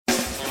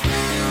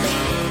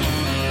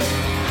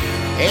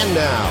And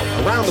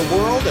now, around the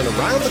world and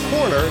around the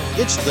corner,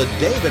 it's the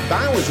David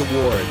Bowers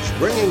Awards,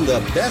 bringing the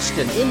best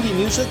in indie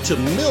music to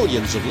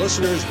millions of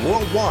listeners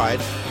worldwide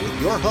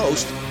with your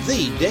host,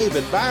 the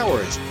David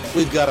Bowers.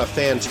 We've got a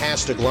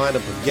fantastic lineup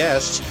of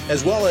guests,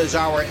 as well as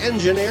our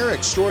engineer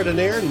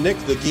extraordinaire, Nick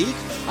the Geek,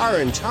 our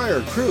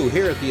entire crew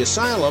here at the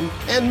Asylum,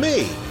 and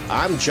me.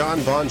 I'm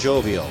John Bon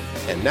Jovial.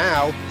 And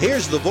now,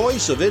 here's the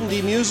voice of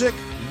indie music,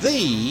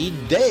 the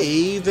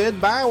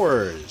David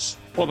Bowers.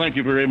 Well, thank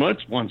you very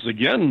much. Once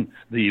again,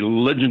 the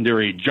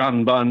legendary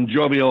John Bon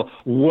Jovial.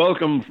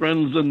 Welcome,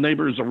 friends and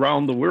neighbors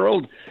around the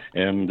world.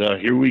 And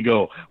here we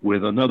go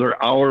with another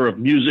hour of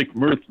music,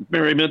 mirth,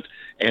 merriment,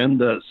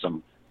 and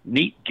some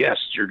neat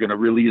guests. You're going to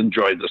really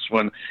enjoy this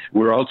one.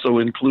 We're also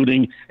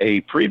including a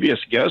previous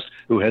guest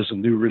who has a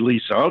new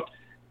release out.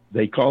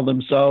 They call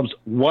themselves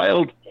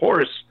Wild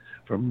Horse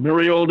from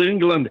merry old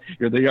England.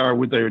 Here they are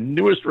with their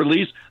newest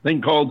release,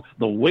 thing called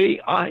The Way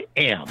I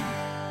Am.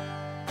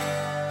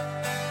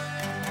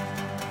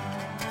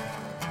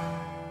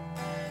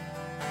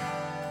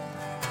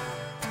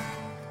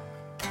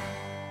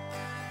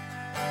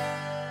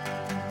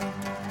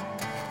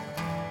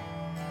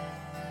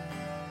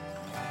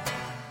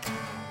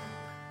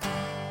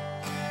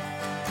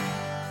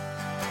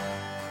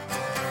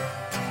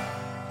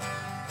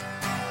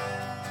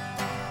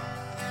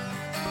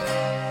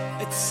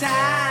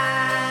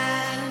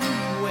 Time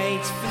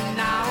waits for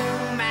no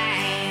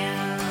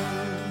man.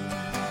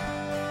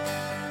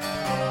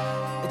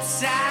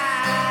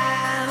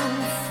 Time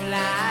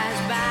flies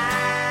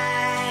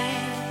by.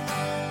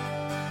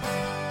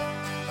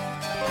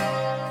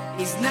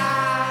 It's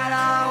not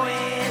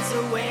always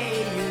the way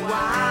you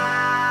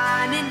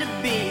want it to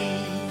be,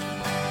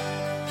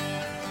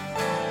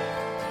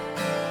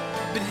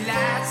 but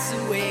that's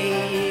the way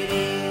it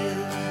is.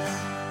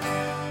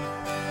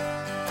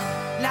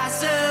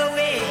 That's the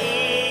way.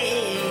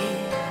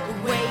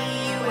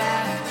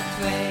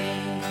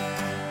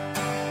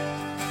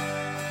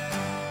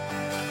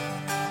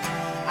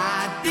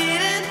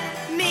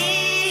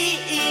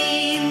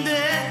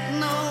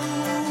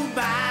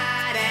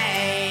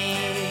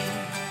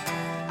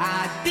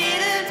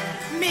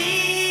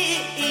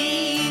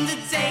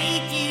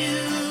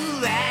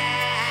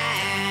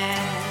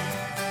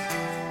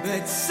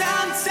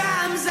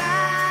 Sometimes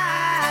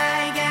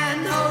I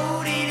can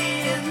hold it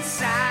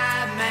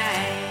inside me.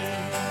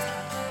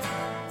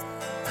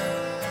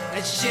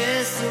 That's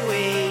just the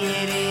way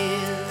it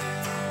is.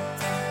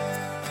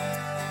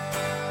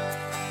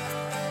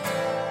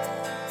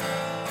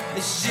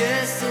 It's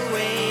just the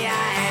way I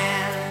am.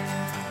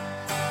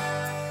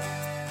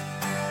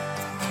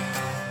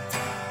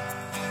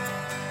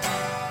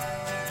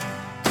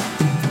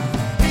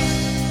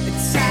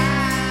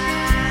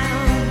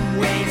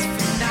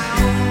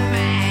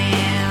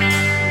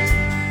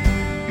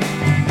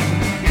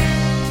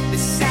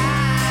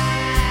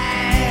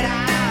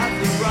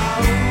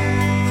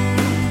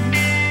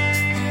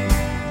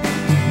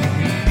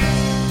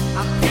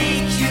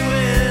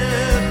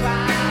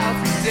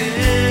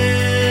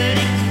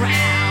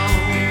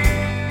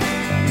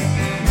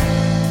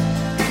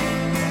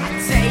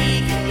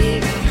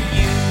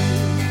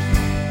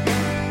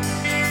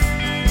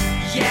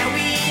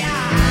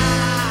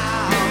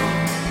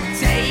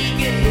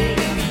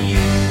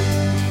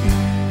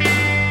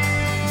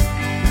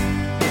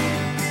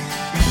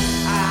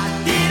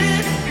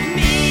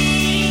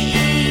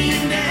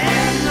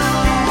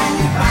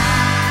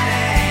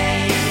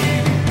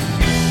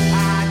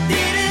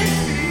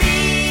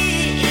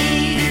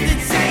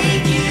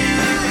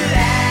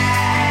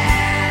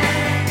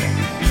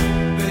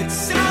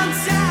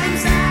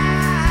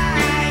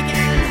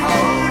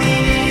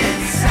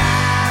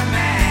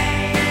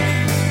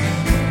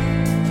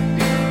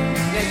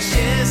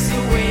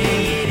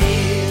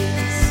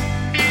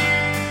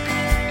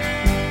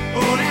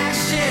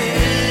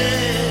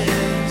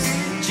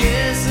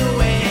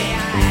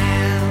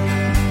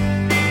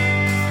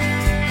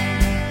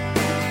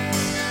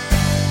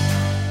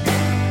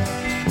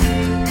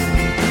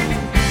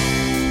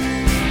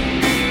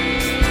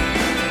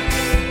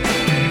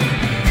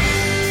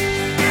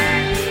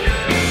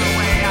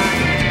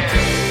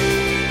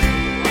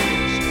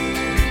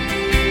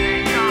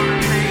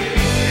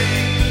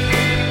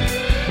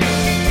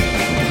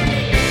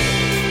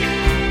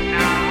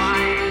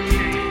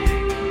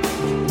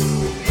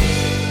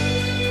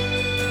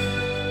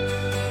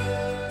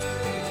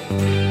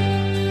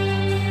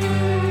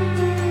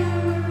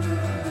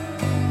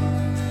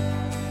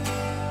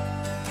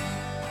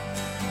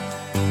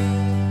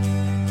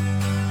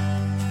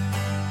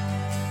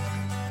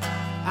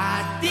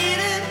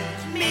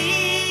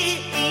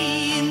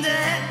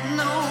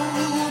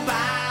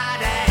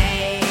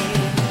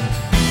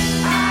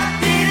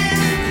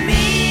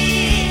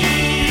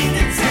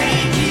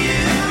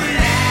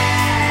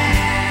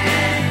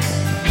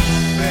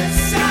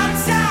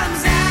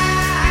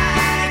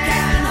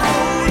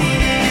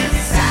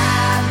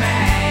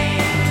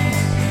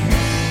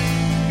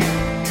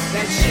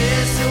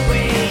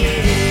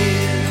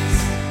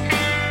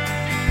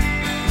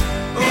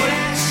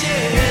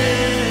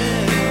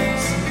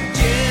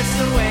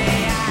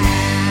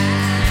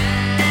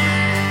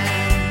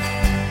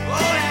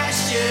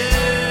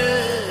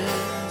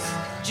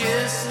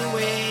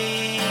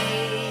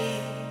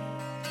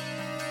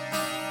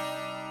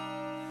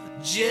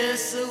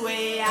 just the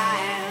way I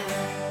am.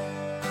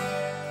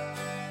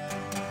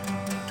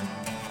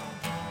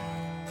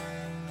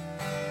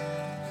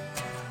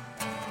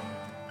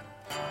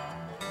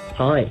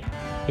 Hi,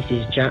 this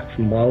is Jack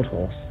from Wild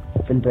Horse,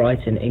 from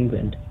Brighton,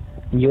 England,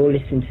 and you're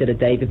listening to the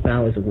David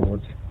Bowers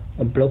Awards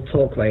on Blog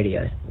Talk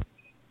Radio.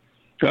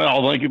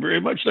 Well, thank you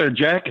very much there,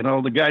 Jack, and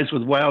all the guys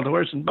with Wild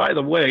Horse. And by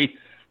the way,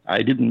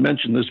 I didn't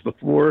mention this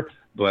before,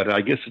 but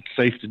I guess it's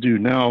safe to do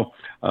now.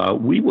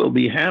 We will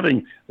be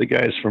having the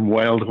guys from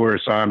Wild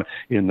Horse on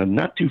in the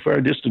not too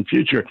far distant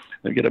future.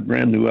 They've got a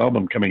brand new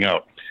album coming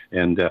out,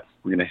 and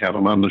we're going to have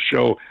them on the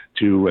show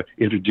to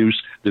introduce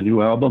the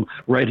new album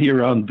right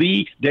here on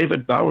the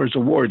David Bowers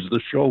Awards, the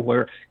show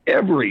where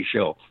every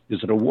show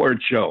is an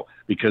award show,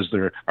 because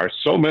there are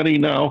so many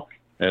now.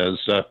 As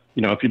if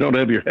you don't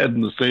have your head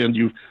in the sand,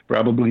 you've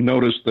probably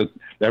noticed that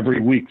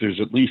every week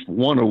there's at least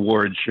one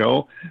award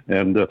show,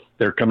 and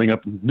they're coming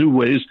up with new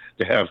ways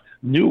to have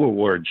new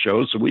award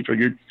shows. So we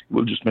figured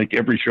we'll just make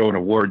every show an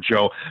award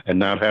show and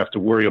not have to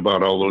worry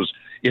about all those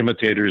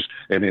imitators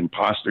and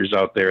imposters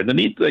out there. And the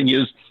neat thing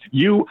is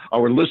you,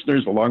 our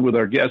listeners, along with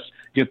our guests,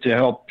 get to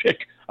help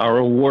pick our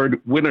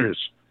award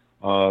winners.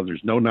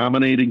 There's no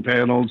nominating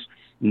panels,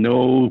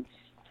 no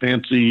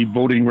fancy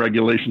voting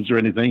regulations or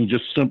anything.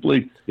 Just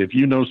simply, if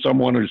you know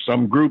someone or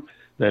some group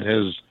that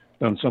has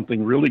done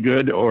something really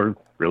good or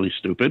really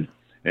stupid,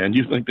 and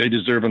you think they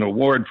deserve an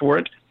award for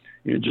it,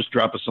 you just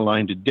drop us a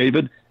line to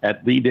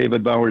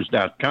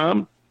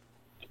David@TheDavidBowers.com,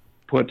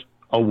 put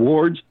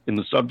awards in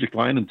the subject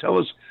line, and tell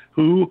us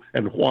who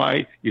and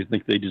why you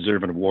think they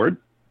deserve an award.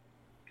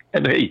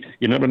 And hey,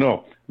 you never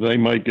know, they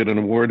might get an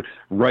award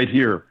right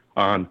here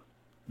on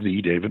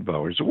the David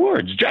Bowers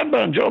Awards. John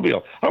Bon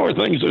Jovial, how are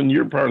things in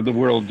your part of the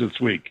world this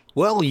week?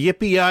 Well,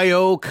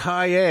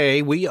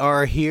 yippee-i-o-ki-yay, we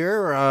are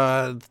here.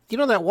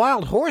 That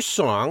Wild Horse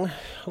song,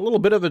 a little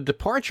bit of a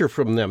departure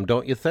from them,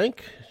 don't you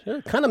think?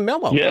 Kind of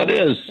mellow. Yeah, it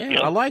is.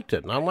 Yeah, I liked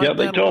it.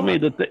 They told me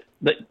that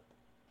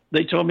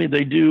they told me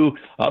they do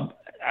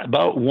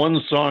about one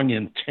song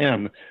in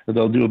 10.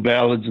 They'll do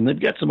ballads, and they've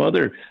got some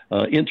other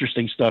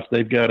interesting stuff.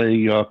 They've got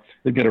a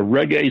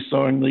reggae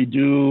song they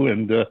do,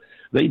 and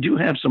they do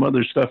have some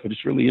other stuff, and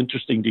it's really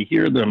interesting to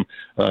hear them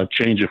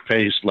change of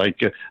pace.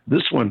 Like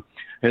this one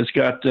has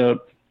got a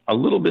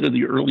little bit of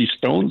the early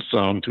Stones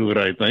sound to it,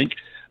 I think,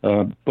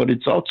 but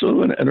it's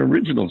also an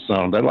original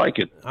sound. I like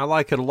it. I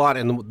like it a lot,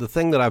 and the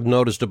thing that I've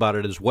noticed about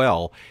it as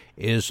well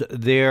is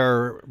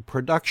their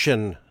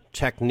production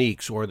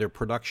techniques or their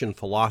production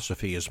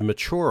philosophy is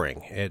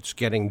maturing. It's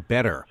getting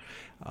better.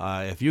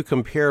 If you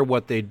compare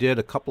what they did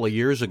a couple of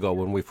years ago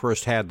when we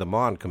first had them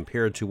on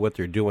compared to what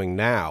they're doing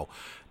now,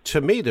 to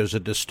me, there's a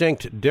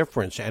distinct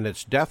difference, and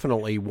it's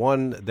definitely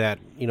one that,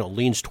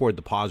 leans toward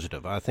the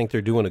positive. I think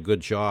they're doing a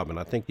good job, and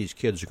I think these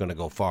kids are going to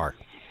go far.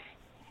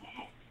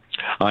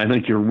 I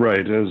think you're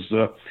right. As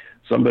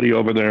somebody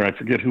over there, I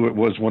forget who it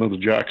was, one of the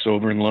jocks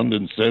over in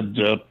London said,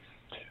 the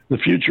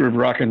future of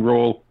rock and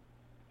roll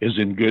is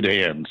in good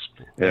hands.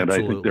 And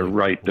Absolutely. I think they're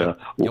right.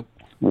 Yep.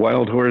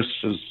 Wild Horse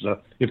is,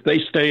 if they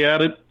stay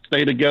at it,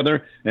 stay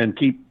together, and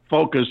keep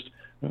focused,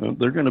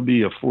 they're going to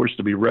be a force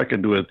to be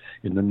reckoned with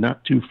in the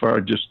not too far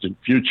distant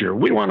future.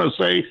 We want to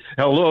say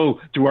hello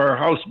to our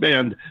house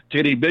band,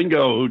 Titty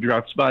Bingo, who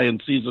drops by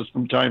and sees us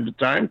from time to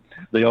time.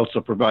 They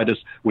also provide us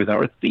with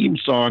our theme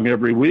song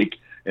every week,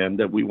 and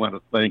we want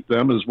to thank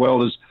them, as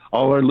well as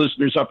all our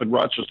listeners up in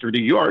Rochester,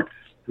 New York,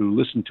 who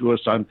listen to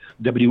us on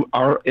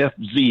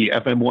WRFZ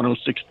FM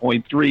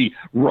 106.3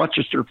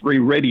 Rochester Free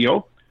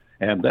Radio,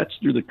 and that's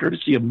through the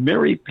courtesy of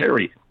Mary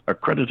Perry,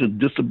 accredited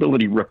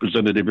disability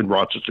representative in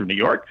Rochester, New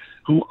York,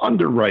 who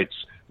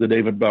underwrites the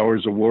David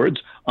Bowers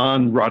Awards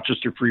on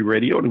Rochester Free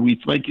Radio. And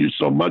we thank you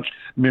so much,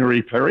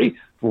 Mary Perry,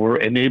 for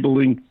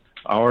enabling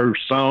our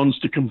sounds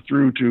to come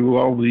through to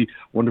all the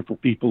wonderful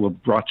people of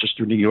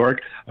Rochester, New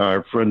York,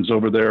 our friends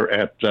over there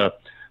at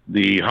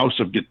the House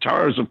of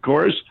Guitars, of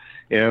course.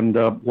 And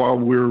while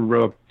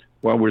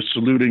we're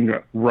saluting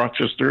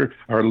Rochester,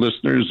 our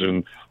listeners,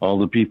 and all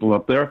the people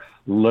up there,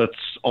 let's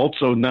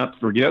also not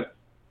forget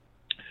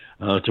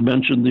to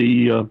mention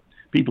the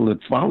people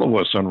that follow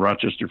us on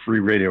Rochester Free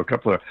Radio. A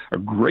couple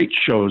of great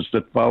shows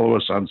that follow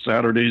us on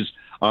Saturdays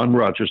on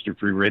Rochester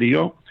Free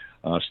Radio.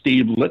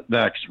 Steve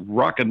Litvak's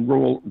Rock and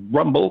Roll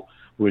Rumble,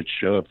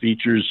 which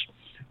features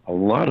a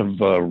lot of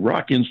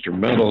rock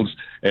instrumentals,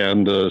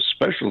 and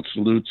special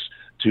salutes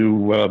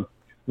to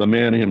the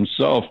man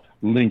himself,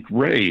 Link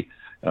Ray.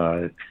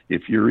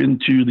 If you're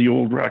into the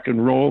old rock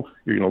and roll,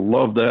 you're going to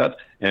love that.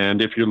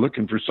 And if you're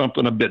looking for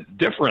something a bit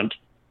different,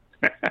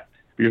 if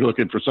you're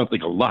looking for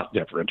something a lot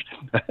different,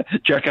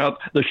 check out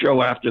the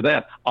show after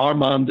that,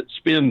 Armand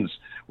Spins,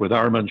 with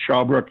Armand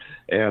Shawbrook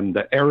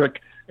and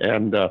Eric,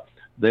 and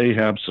they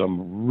have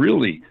some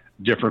really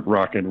different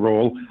rock and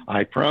roll.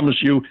 I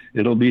promise you,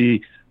 there'll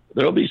be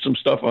some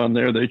stuff on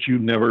there that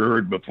you've never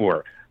heard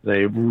before.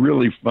 They've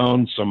really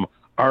found some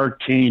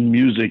arcane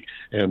music,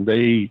 and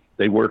they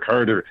they work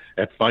harder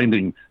at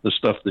finding the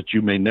stuff that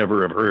you may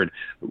never have heard.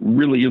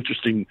 Really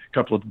interesting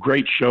couple of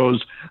great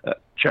shows.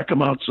 Check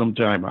them out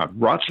sometime on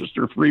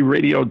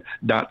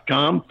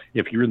RochesterFreeRadio.com.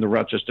 If you're in the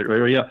Rochester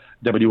area,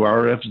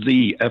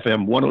 WRFZ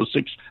FM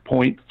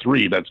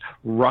 106.3. That's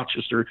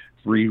Rochester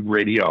Free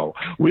Radio.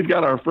 We've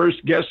got our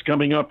first guest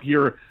coming up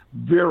here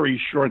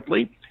very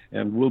shortly,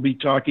 and we'll be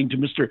talking to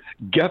Mr.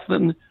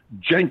 Gethen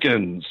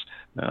Jenkins.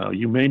 Now,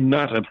 you may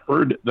not have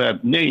heard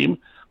that name,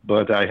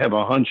 but I have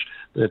a hunch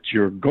that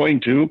you're going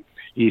to.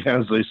 He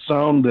has a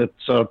sound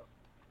that's,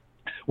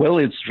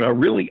 it's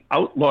really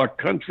outlaw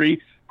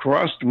country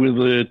crossed with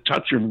a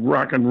touch of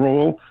rock and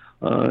roll.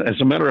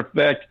 As a matter of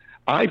fact,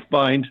 I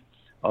find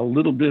a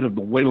little bit of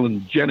the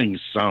Waylon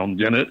Jennings sound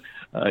in it.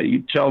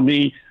 You tell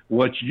me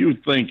what you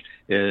think.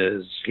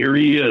 Here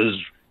he is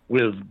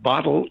with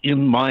Bottle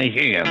in My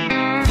Hand.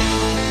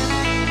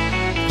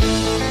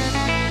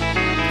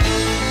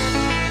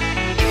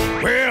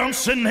 Well, I'm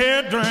sitting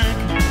here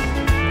drinking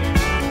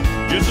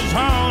just as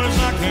hard as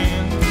I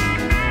can,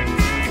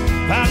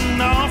 patting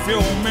off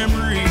your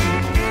memories.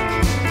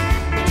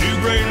 Two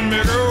great and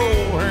big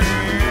old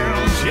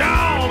hands.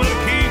 Y'all better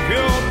keep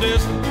your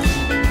distance,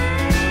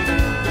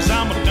 'cause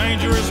I'm a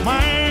dangerous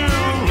man,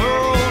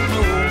 Lord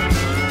knows.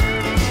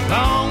 As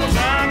long as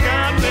I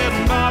got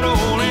that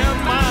bottle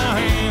in my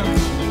hand.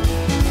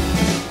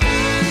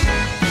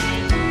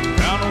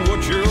 I know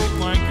what you're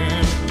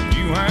thinking,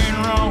 you ain't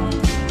wrong.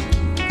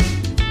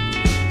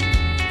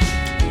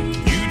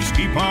 You just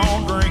keep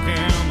on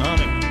drinking,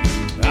 honey,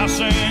 I'll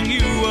sing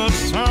you a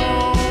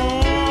song.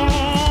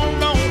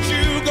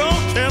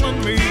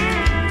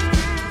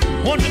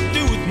 What to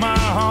do with my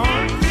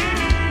heart?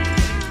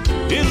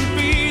 It'll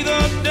be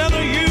the death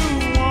of you,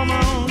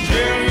 woman.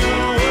 Tell you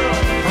where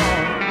I'm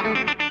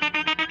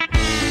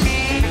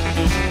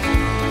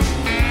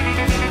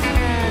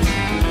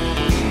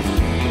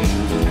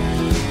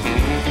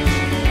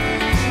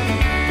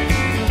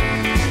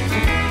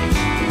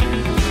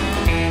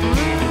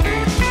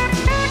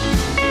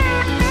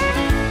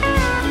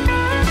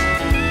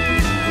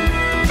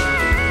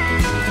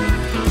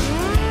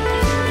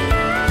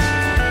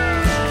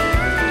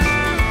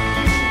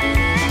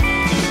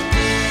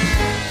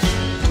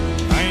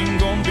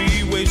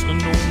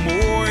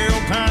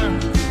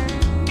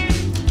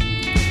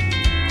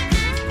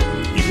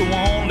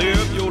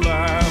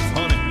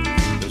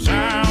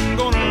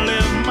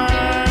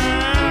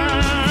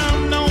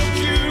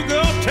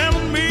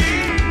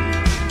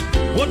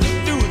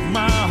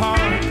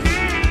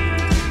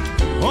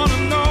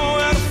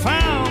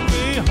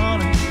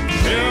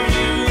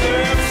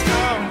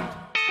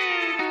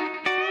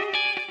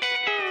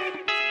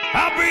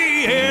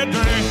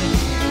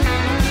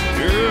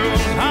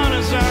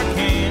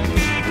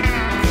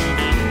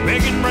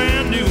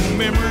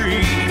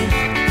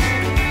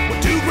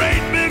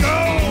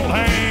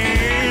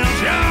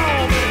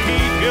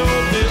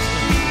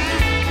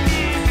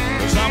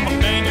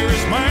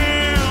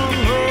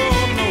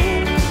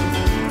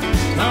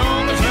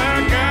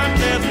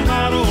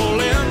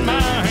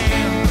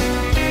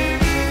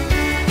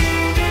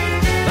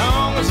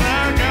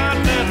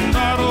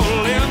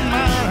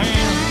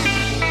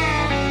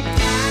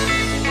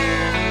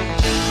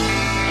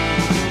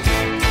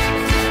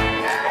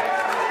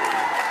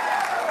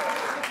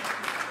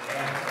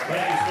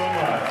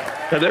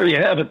There you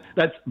have it.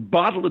 That's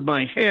Bottle in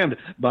My Hand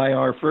by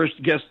our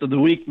first guest of the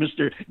week,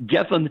 Mr.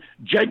 Gethen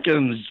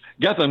Jenkins.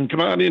 Gethen, come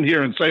on in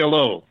here and say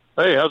hello.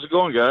 Hey, how's it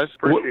going, guys?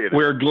 Appreciate it.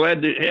 We're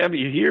glad to have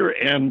you here,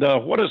 and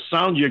what a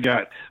sound you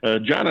got.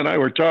 John and I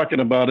were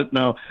talking about it.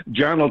 Now,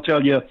 John will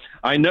tell you,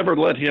 I never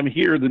let him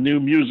hear the new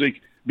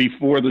music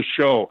before the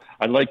show.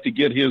 I like to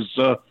get his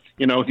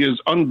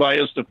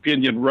unbiased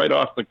opinion right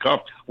off the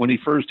cuff when he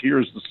first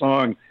hears the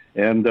song,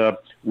 and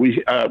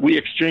we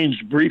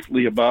exchanged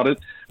briefly about it.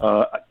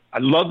 I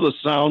love the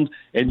sound,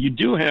 and you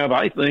do have,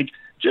 I think,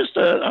 just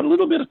a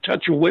little bit of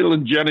touch of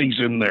Waylon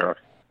Jennings in there.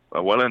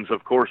 Waylon's,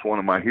 of course, one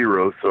of my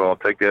heroes, so I'll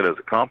take that as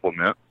a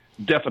compliment.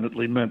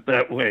 Definitely meant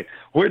that way.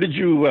 How did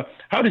you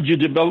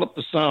develop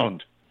the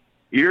sound?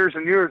 Years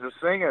and years of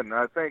singing.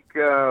 I think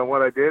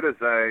what I did is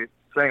I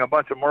sang a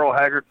bunch of Merle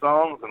Haggard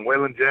songs and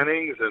Waylon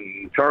Jennings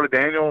and Charlie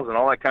Daniels and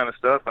all that kind of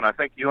stuff, and I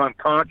think you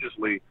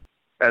unconsciously,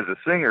 as a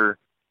singer,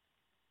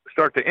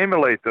 start to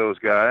emulate those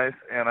guys,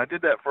 and I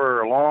did that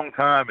for a long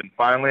time, and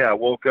finally I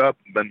woke up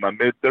in my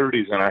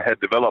mid-30s and I had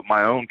developed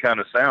my own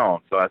kind of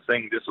sound, so I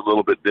sing just a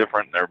little bit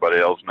different than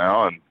everybody else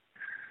now. And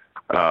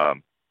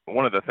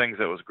one of the things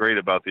that was great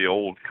about the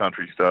old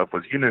country stuff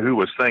was you knew who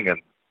was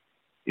singing.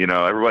 You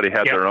know, everybody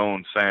had their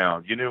own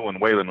sound. You knew when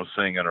Waylon was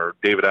singing or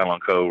David Allan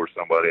Coe or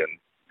somebody,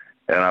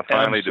 and I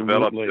finally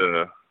developed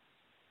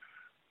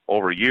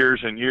over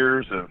years and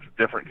years of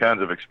different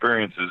kinds of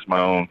experiences my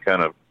own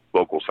kind of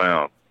vocal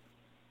sound.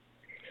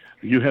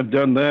 You have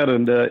done that,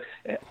 and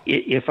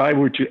if I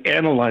were to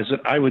analyze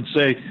it, I would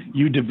say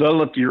you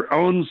developed your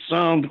own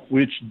sound,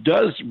 which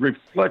does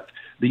reflect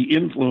the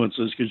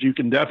influences, because you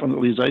can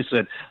definitely, as I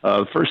said,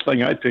 the first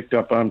thing I picked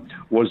up on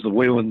was the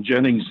Waylon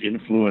Jennings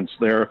influence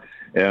there.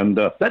 And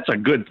that's a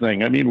good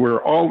thing. I mean,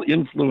 we're all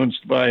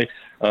influenced by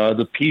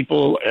the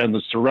people and the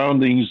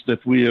surroundings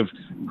that we have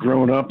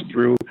grown up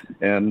through.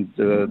 And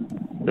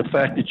the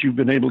fact that you've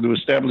been able to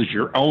establish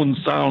your own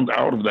sound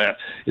out of that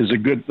is a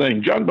good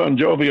thing. John Bon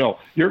Jovial,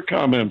 your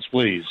comments,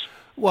 please.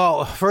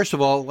 Well, first of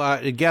all,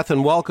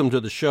 Gethen, welcome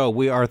to the show.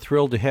 We are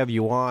thrilled to have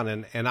you on,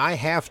 and I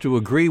have to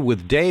agree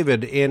with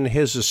David in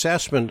his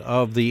assessment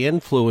of the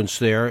influence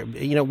there.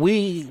 You know,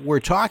 we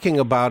were talking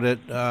about it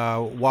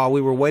while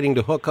we were waiting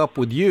to hook up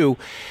with you,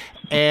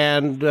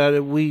 and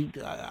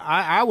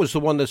I was the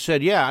one that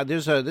said, yeah,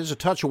 there's a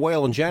touch of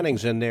Waylon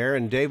Jennings in there,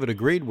 and David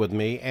agreed with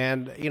me.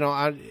 And, you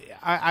know,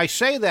 I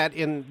say that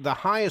in the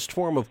highest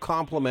form of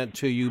compliment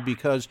to you,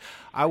 because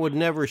I would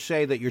never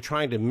say that you're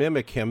trying to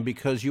mimic him,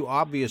 because you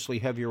obviously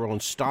have your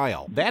own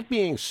style. That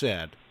being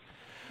said,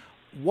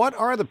 what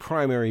are the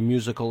primary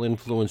musical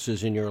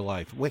influences in your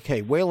life?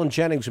 Okay, Waylon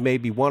Jennings may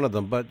be one of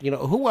them, but, you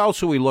know, who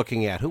else are we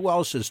looking at? Who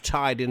else is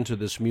tied into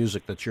this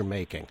music that you're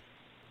making?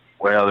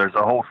 Well, there's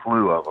a whole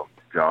slew of them,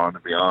 John, to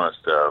be honest.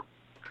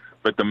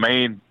 But the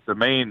main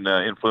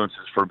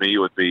influences for me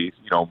would be,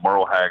 you know,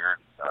 Merle Haggard,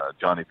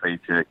 Johnny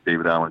Paycheck,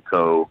 David Allan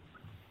Coe,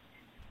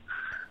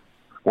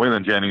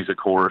 Waylon Jennings, of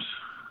course.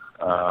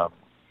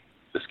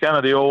 Just kind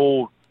of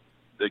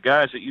the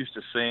guys that used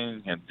to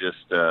sing and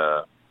just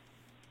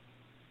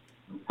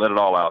let it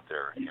all out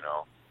there, you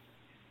know.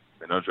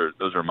 And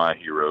those are my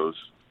heroes.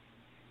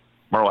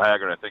 Merle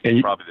Haggard, I think,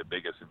 is probably the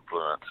biggest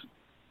influence.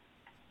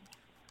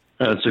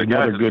 That's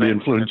another good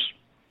influence.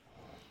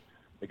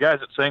 The guys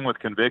that sang with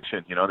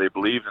conviction, you know, they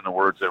believed in the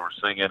words they were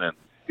singing, and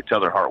you could tell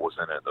their heart was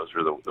in it. Those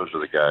are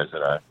the guys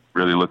that I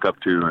really look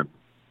up to and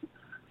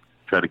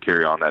try to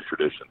carry on that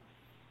tradition.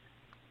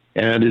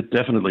 And it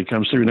definitely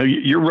comes through. Now,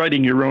 you're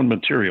writing your own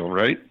material,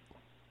 right?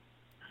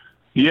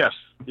 Yes,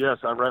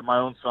 I write my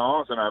own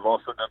songs, and I've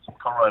also done some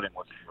co-writing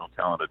with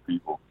talented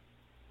people.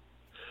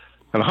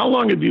 And how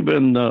long have you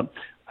been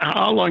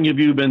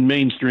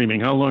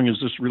mainstreaming? How long has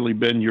this really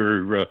been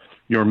your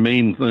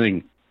main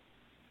thing?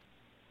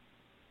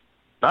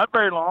 Not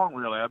very long,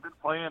 really. I've been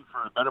playing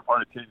for the better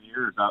part of 10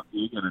 years, out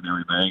gigging and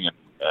everything, and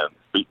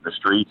beating the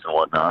streets and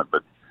whatnot.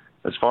 But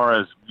as far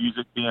as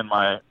music being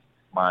my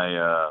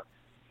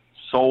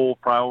sole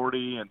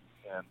priority and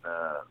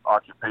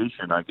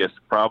occupation, I guess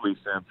probably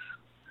since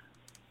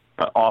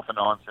off and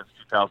on since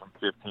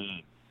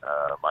 2015.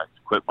 I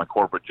quit my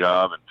corporate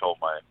job and told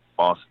my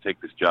boss to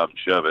take this job and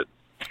shove it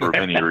for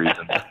many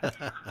reasons.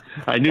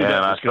 I knew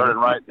that. I started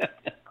writing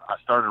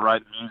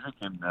music,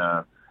 and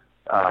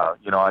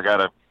you know, I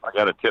gotta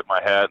tip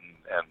my hat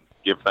and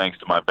give thanks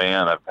to my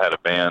band. I've had a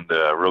band,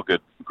 a real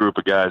good group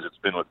of guys that's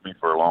been with me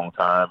for a long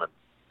time,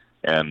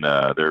 and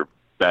they're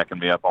backing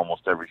me up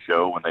almost every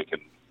show when they can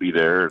be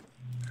there.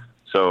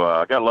 So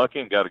I got lucky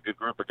and got a good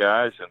group of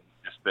guys, and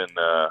just been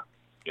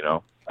you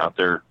know, out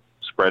there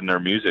spreading their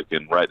music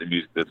and writing the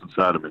music that's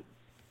inside of me.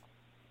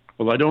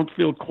 Well, I don't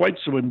feel quite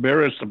so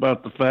embarrassed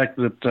about the fact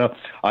that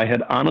I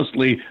had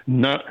honestly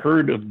not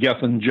heard of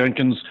Gethen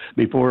Jenkins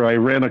before I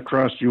ran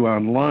across you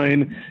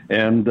online,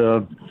 and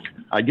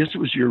I guess it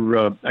was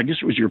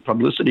your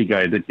publicity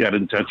guy that got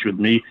in touch with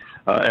me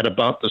at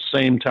about the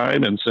same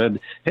time and said,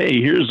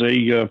 "Hey, here's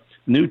a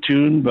new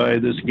tune by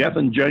this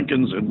Gethen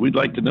Jenkins, and we'd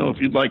like to know if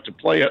you'd like to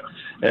play it."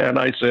 And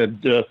I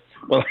said,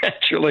 "Well,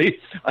 actually,"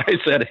 I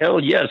said, "hell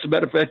yes. As a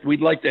matter of fact,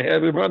 we'd like to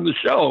have him on the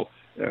show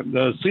and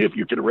see if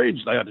you can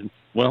arrange that." And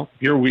well,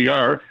 here we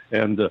are,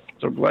 and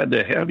so glad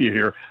to have you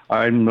here.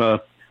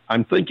 I'm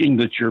thinking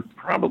that you're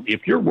probably,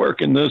 if you're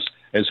working this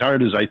as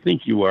hard as I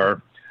think you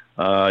are,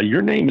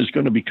 your name is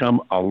going to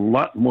become a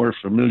lot more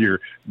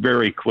familiar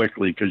very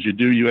quickly, because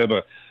you have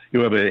a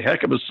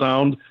heck of a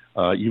sound.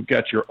 You've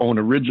got your own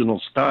original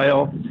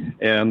style,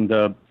 and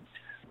I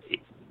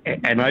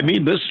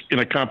mean this in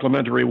a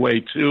complimentary way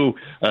too.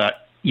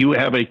 You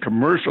have a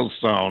commercial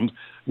sound,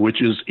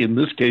 which is, in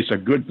this case, a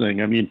good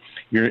thing. I mean,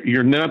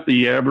 you're not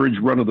the average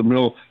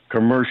run-of-the-mill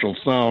commercial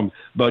sound,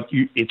 but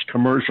it's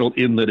commercial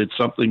in that it's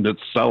something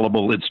that's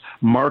sellable, it's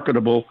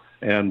marketable,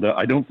 and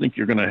I don't think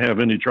you're going to have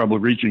any trouble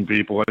reaching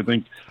people. I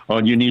think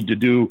all you need to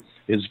do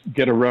is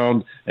get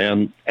around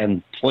and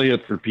play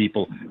it for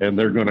people, and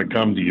they're going to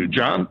come to you.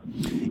 John?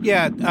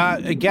 Yeah,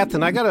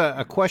 Gethen, I got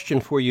a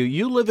question for you.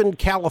 You live in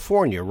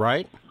California,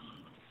 right?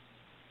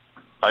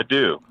 I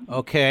do.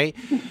 Okay.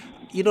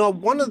 You know,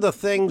 one of the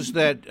things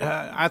that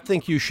I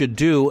think you should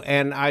do,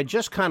 and I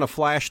just kind of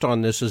flashed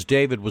on this as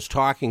David was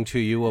talking to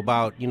you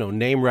about, you know,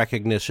 name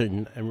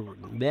recognition.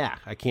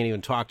 I can't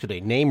even talk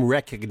today. Name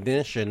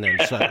recognition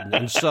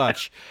and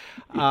such.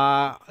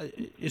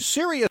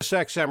 Sirius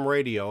XM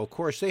Radio, of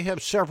course, they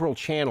have several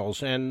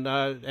channels, and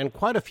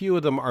quite a few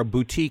of them are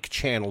boutique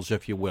channels,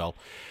 if you will.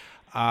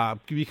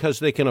 Because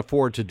they can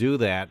afford to do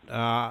that.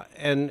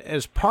 And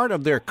as part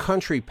of their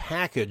country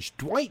package,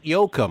 Dwight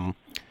Yoakam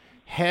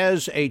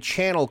has a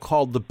channel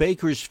called the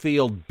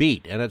Bakersfield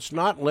Beat, and it's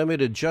not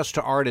limited just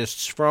to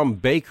artists from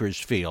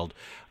Bakersfield.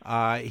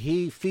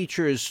 He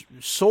features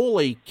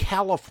solely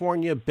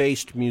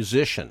California-based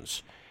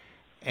musicians,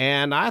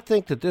 and I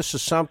think that this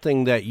is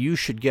something that you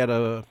should get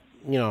a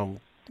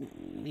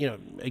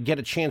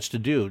chance to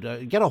do.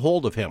 Get a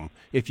hold of him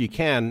if you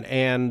can,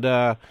 and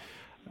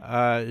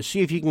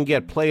see if you can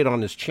get played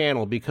on his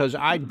channel, because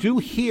I do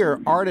hear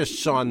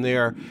artists on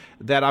there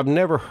that I've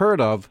never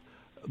heard of,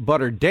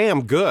 but are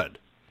damn good.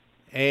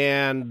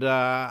 And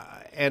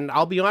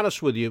I'll be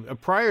honest with you,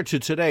 prior to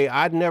today,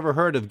 I'd never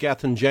heard of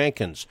Gethen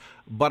Jenkins,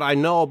 but I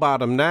know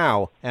about him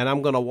now, and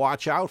I'm going to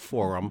watch out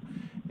for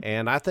him.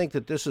 And I think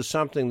that this is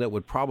something that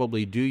would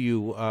probably do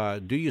you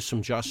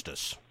some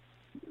justice.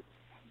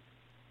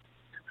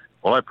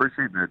 Well, I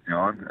appreciate that,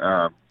 John.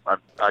 I'll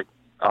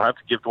have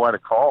to give Dwight a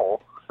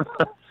call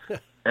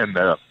and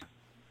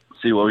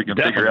see what we can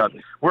figure out.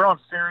 We're on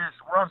Sirius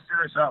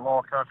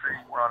Outlaw Country.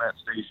 We're on that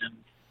station.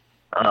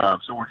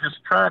 So we're just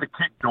trying to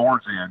kick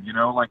doors in,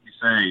 like you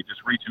say,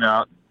 just reaching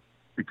out,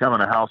 becoming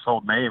a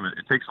household name.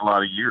 It takes a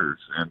lot of years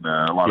and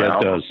a lot of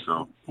albums.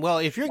 So, well,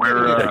 if you're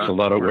takes a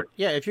lot of work.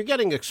 Yeah, if you're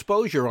getting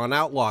exposure on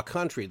Outlaw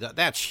Country,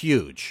 that's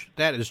huge.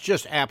 That is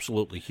just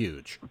absolutely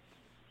huge.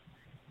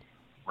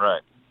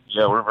 Right.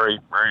 Yeah, we're very,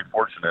 very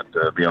fortunate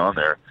to be on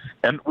there.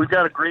 And we've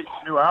got a great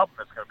new album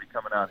that's going to be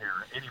coming out here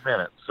any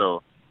minute.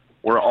 So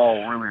we're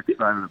all really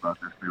excited about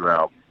this new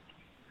album.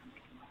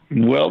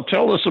 Well,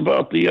 tell us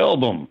about the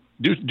album.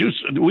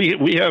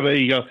 We have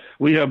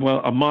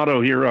a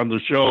motto here on the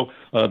show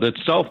that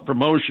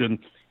self-promotion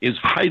is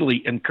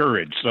highly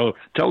encouraged. So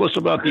tell us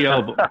about the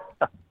album.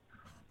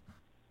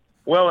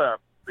 Well,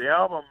 the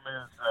album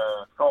is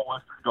called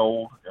Western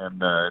Gold, and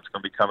it's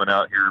going to be coming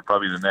out here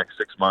probably in the next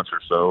 6 months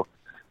or so.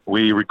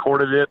 We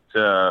recorded it.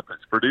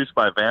 It's produced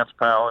by Vance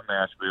Powell in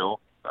Nashville.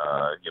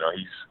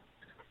 He's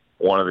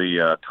one of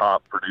the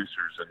top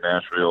producers in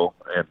Nashville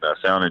and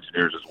sound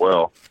engineers as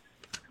well.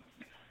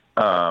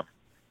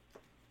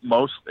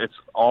 It's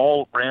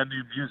all brand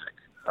new music.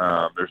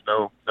 There's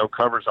no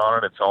covers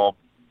on it. It's all,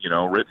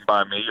 written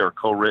by me or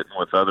co-written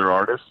with other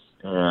artists.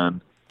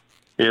 And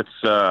it's,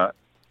 the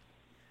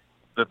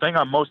thing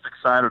I'm most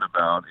excited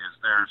about is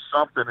there's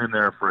something in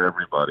there for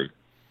everybody.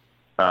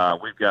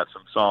 We've got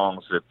some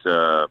songs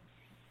that,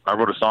 I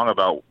wrote a song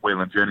about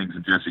Waylon Jennings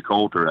and Jessie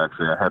Coulter.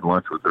 Actually, I had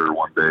lunch with her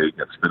one day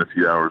and spent a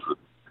few hours with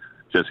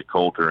Jessie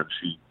Coulter, and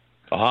she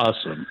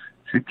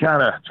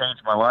kind of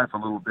changed my life a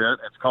little bit.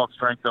 It's called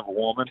Strength of a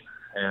Woman,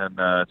 and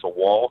it's a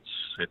waltz.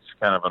 It's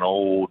kind of an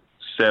old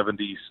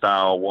 70s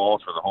style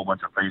waltz with a whole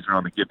bunch of phaser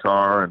on the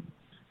guitar, and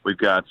we've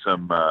got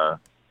some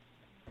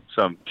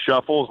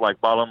shuffles like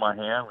Bottle in My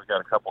Hand. We've got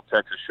a couple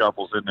Texas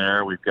shuffles in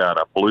there. We've got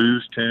a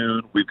blues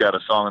tune. We've got a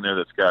song in there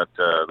that's got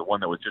the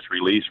one that was just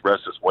released,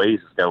 Restless Ways.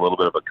 It's got a little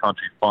bit of a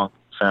country funk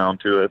sound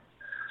to it.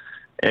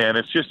 And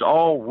it's just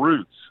all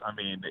roots. I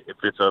mean, if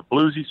it's a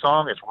bluesy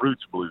song, it's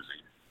roots bluesy.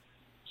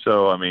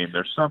 So, I mean,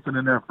 there's something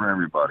in there for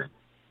everybody.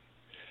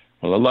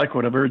 Well, I like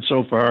what I've heard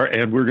so far,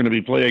 and we're going to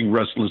be playing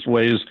Restless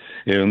Ways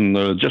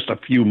in just a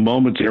few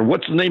moments here.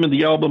 What's the name of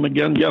the album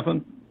again,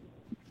 Gethen?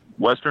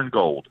 Western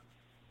Gold.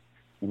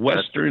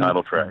 Western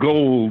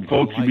Gold.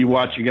 Folks, you'll be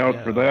watching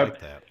out for that. Like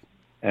that.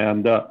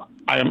 And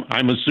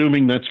I'm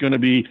assuming that's going to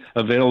be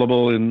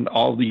available in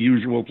all the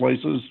usual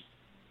places.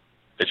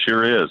 It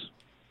sure is.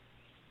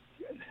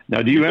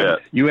 Now, do you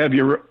have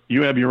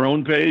your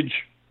own page,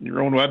 your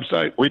own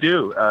website? We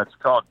do. It's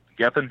called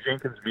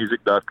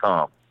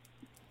GethenJenkinsMusic.com.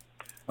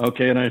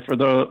 Okay, and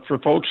for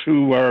folks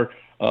who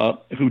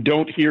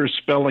don't hear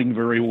spelling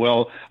very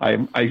well,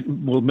 I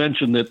will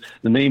mention that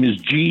the name is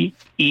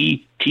Gethen,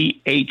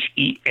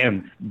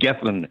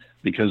 Gethen,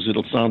 because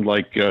it'll sound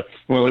like it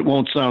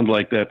won't sound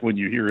like that when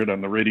you hear it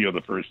on the radio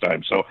the first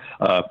time. So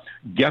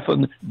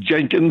Gethen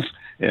Jenkins,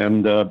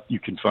 and you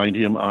can find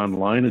him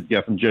online at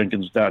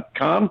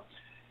GethenJenkins.com.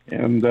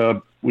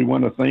 And we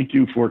want to thank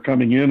you for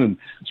coming in and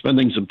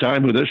spending some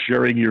time with us,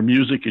 sharing your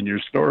music and your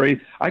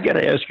story. I got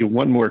to ask you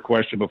one more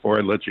question before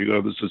I let you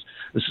go. This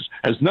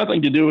has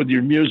nothing to do with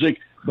your music,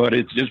 but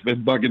it's just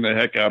been bugging the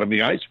heck out of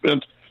me. I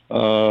spent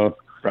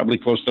probably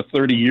close to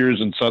 30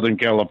 years in Southern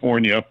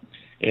California,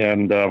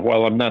 and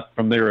while I'm not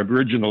from there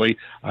originally,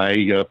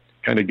 I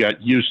kind of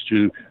got used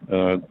to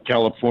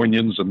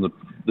Californians and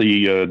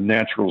the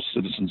natural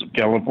citizens of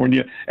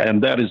California,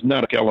 and that is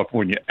not a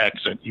California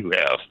accent you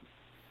have.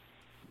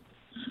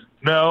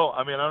 No,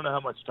 I mean, I don't know how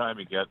much time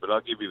you get, but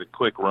I'll give you the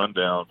quick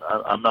rundown.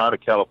 I'm not a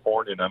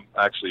Californian. I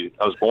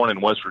was born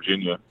in West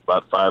Virginia,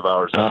 about 5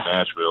 hours out of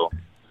Nashville.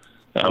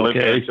 I lived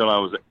there until I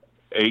was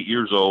 8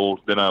 years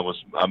old. Then I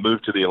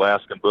moved to the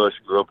Alaskan bush,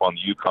 grew up on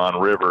the Yukon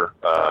River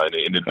in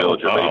the Indian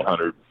village of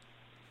 800.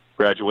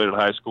 Graduated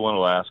high school in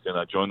Alaska, and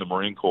I joined the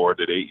Marine Corps,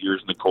 did 8 years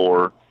in the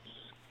Corps.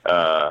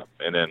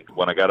 And then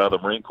when I got out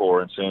of the Marine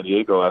Corps in San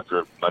Diego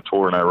after my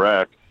tour in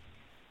Iraq,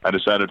 I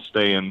decided to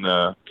stay in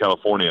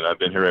California, and I've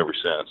been here ever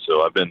since.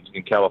 So I've been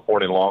in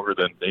California longer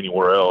than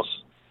anywhere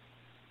else,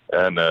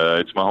 and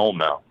it's my home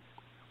now.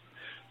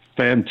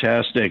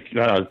 Fantastic.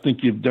 I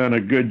think you've done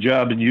a good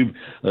job, and you've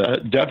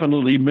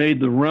definitely made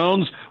the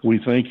rounds. We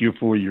thank you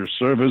for your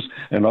service,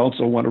 and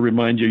also want to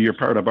remind you you're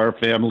part of our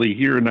family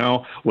here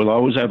now. We'll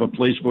always have a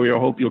place for you. I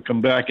hope you'll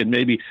come back and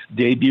maybe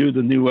debut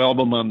the new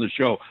album on the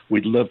show.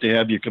 We'd love to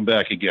have you come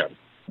back again.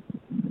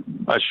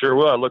 I sure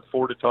will. I look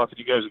forward to talking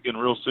to you guys again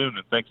real soon,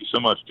 and thank you so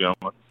much,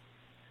 gentlemen.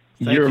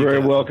 You're very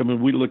welcome,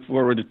 and we look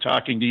forward to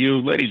talking to you.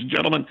 Ladies and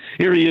gentlemen,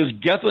 here he is,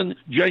 Gethen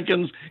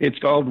Jenkins. It's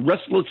called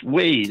Restless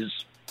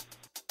Ways.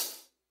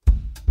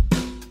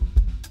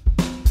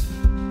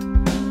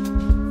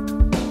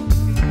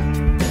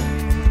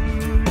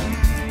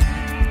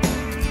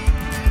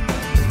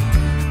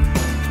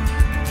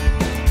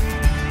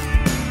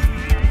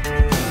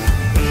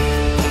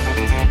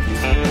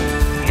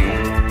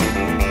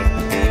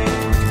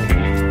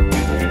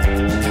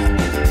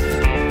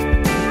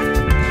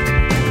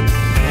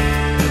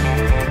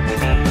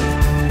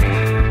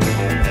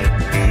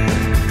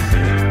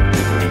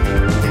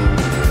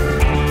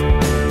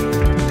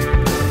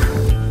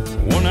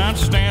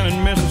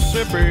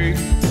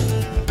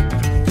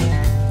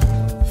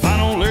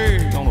 Final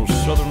leg on a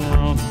southern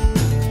run.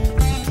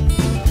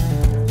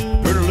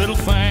 Pretty little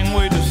thing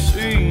wait to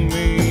see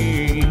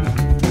me.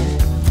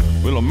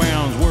 Well, a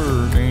man's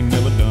word ain't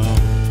never done.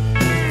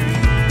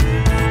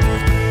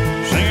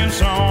 Singing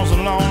songs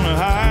along the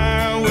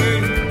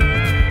highway,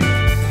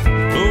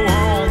 blow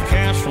on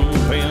cash from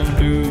paying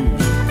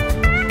dues.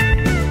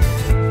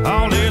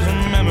 All these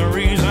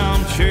memories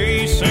I'm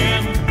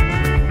chasing.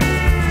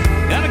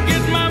 Gotta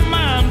get my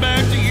mind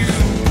back to you.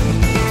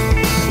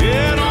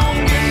 Yeah,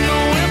 don't get no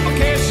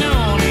implication.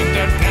 Ain't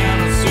that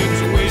kind of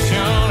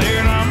situation. Here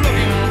and I'm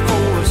looking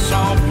for a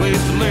soft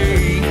place to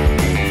lay.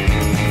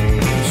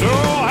 So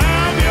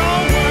have your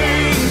way.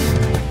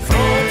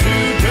 Throw to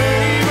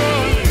table.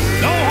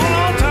 Don't hold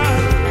on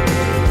tight.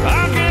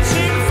 I can't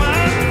seem to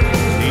find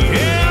the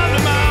end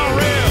of my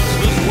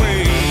restless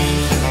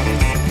ways.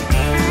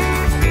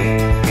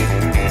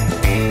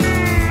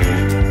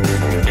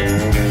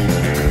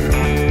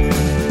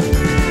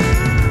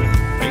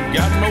 Ain't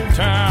got no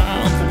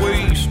time for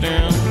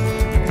wasting.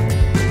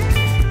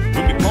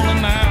 We'll be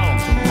pulling out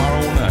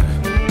tomorrow night.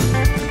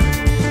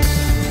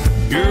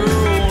 Your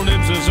old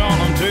lips is all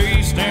I'm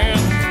tasting,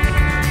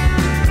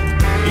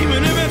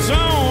 even if it's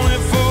only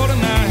for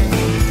tonight.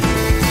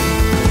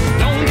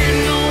 Don't get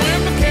no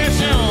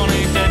implication,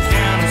 ain't that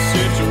kind of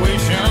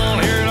situation.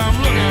 Here I'm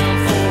looking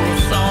for a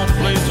soft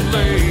place to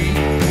lay.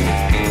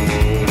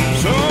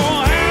 So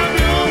have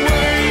your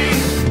way.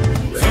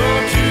 Throw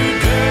to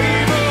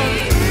table.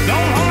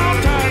 Don't hold on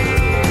tight.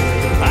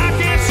 I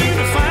can't seem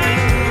to find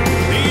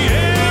the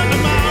end of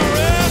my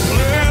restless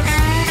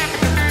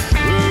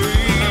ways.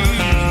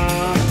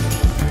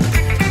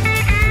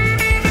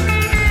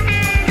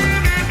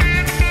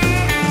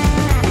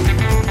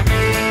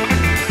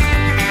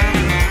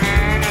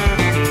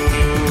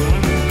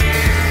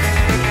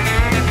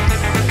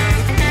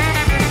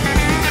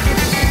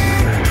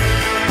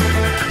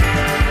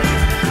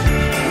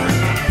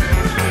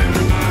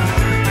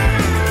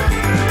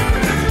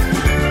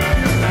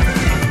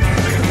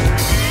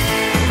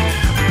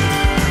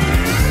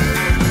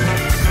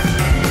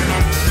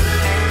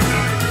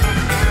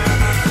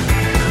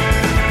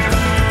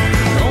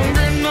 Don't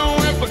get no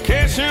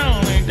implication,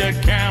 ain't that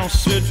kind of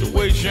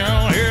situation.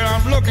 Here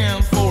I'm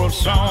looking for a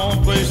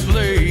soft place to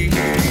lay.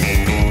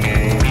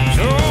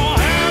 So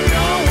have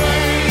your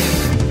way.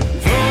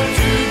 Throw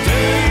to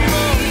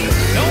table.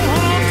 Don't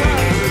hold on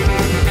tight.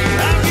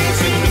 I can't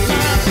seem to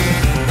find.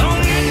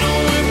 Don't get no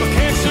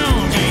implication,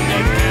 ain't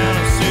that kind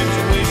of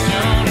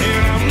situation.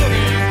 Here I'm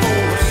looking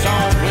for a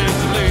soft place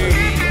to lay.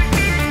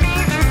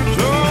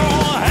 So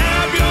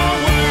have your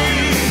way.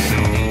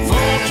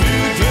 Throw to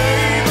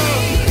table.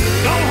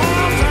 Don't hold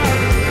on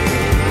tight.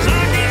 'Cause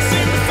I can't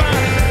seem to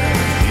find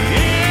the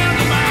end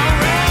of my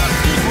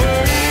restless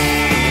ways.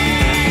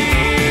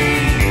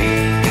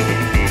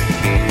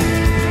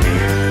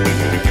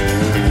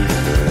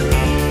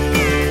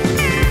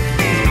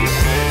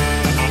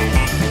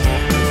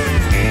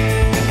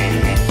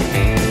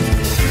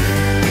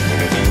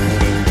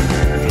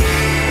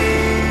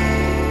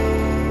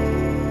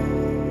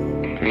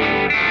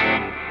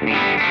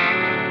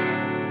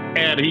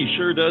 And he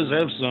sure does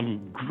have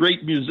some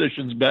great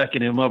musicians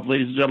backing him up,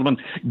 ladies and gentlemen.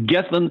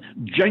 Gethen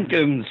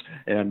Jenkins.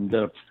 And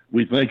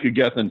we thank you,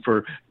 Gethen,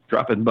 for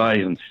dropping by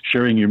and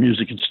sharing your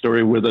music and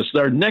story with us.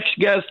 Our next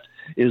guest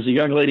is a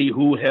young lady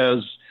who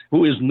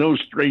is no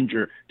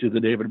stranger to the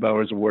David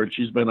Bowers Awards.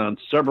 She's been on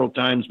several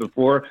times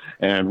before,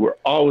 and we're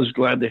always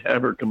glad to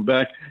have her come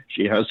back.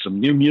 She has some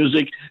new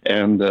music,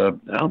 and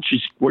now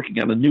she's working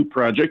on a new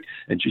project,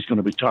 and she's going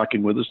to be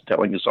talking with us,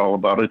 telling us all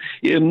about it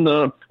in,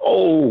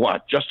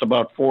 just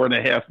about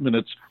 4.5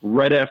 minutes,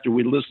 right after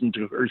we listen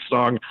to her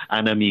song,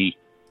 Anami.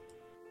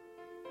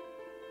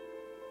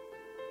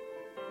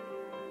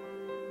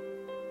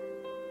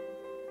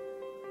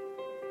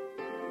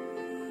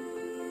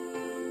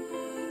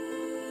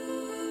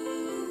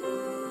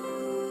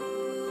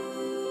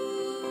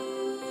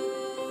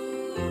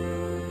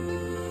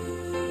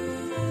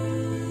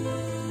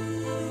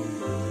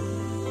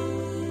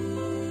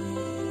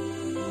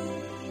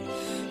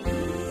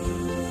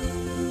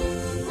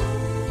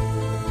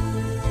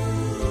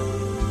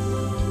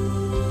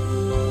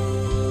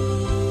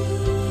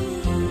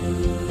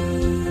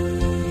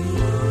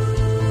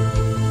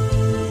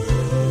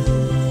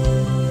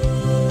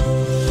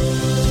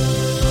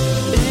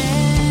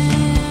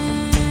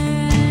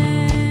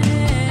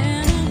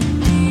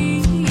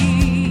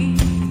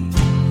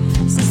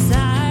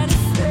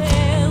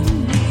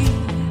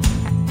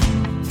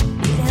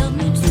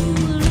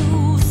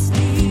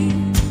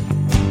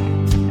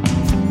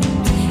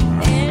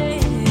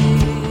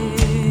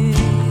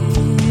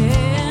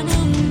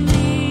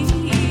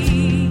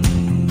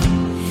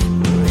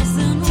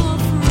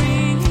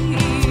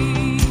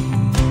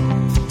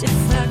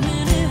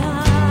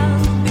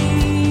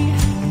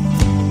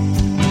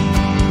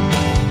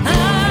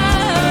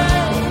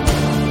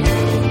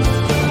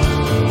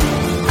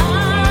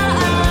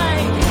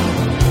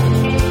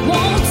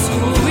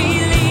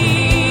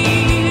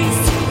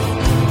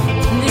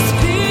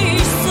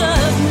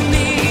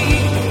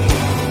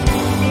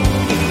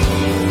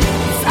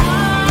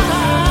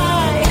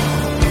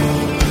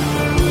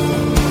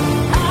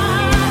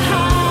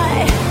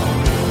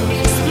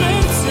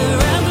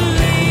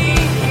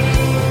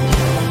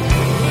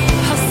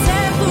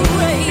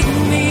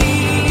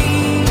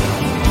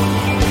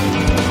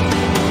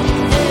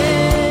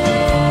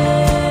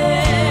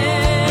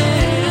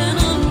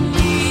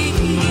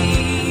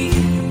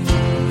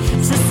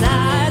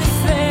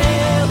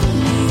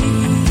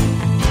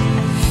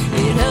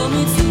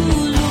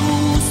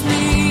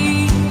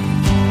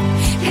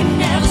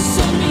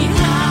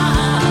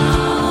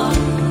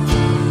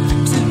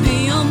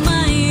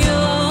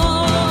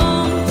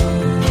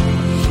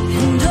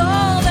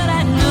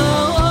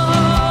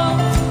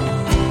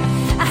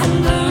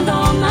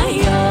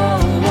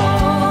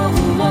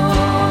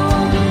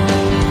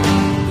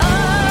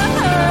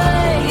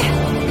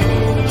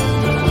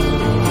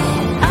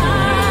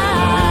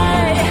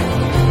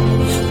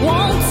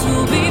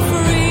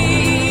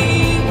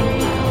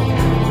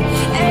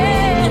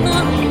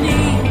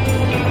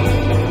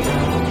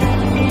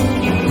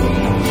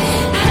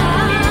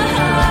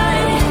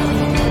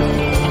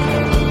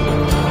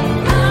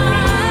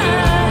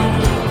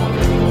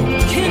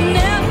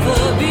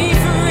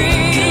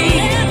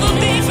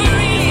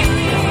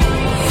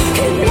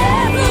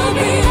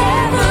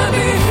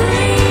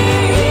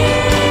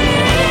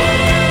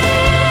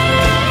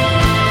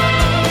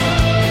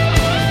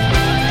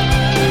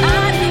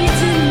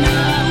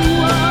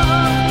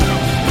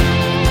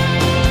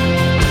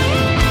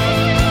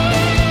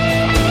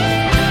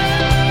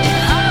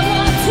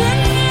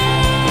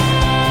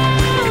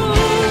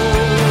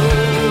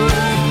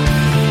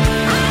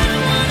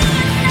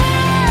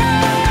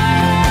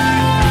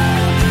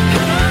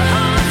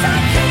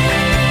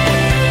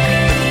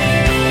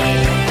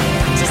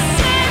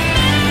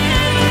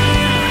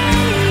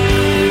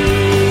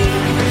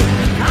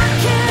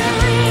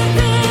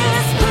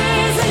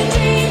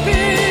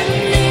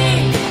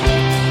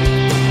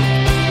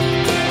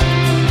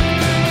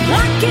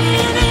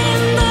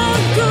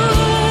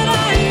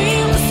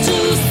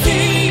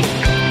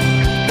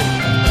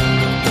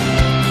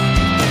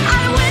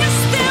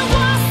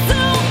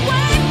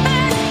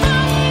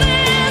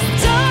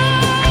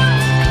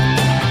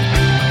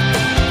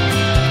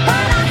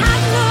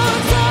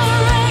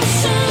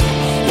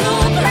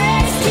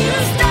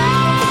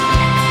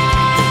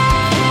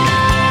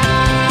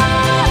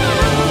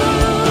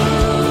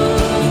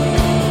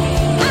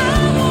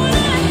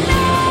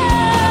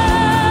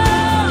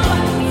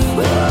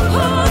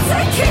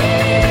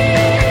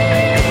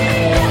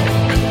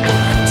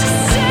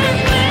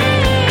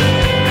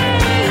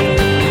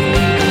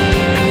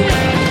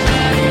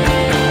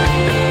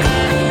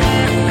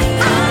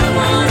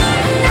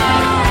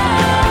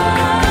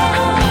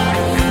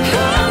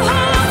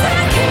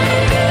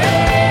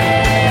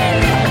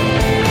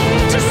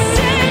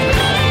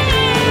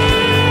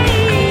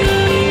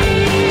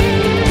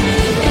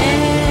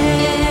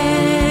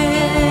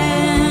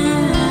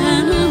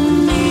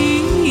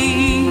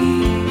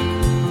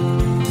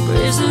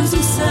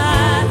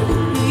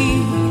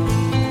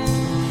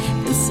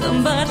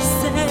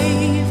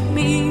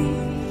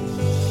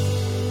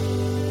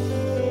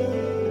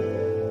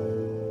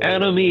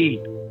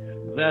 enemy.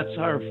 That's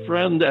our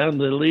friend and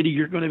the lady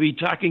you're going to be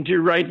talking to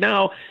right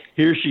now.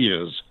 Here she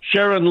is,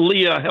 Sharon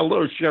Lia.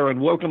 Hello, Sharon.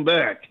 Welcome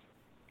back.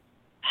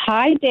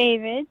 Hi,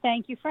 David.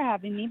 Thank you for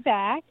having me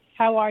back.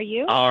 How are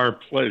you? Our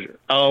pleasure.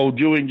 Oh,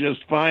 doing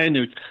just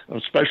fine,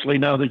 especially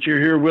now that you're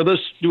here with us,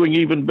 doing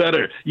even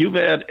better. You've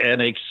had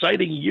an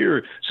exciting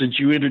year since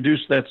you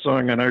introduced that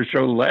song on our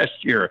show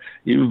last year.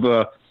 You've,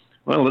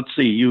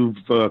 you've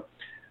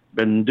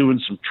been doing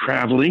some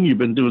traveling, you've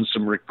been doing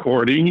some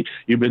recording,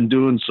 you've been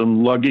doing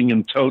some lugging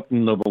and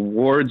toting of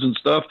awards and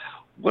stuff.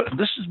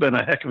 This has been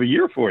a heck of a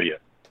year for you.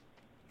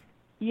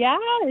 Yeah,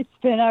 it's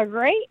been a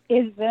great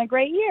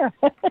year.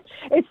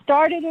 It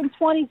started in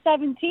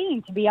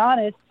 2017, to be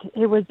honest.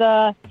 It was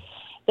the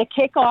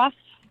kickoff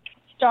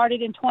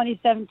started in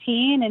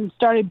 2017 and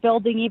started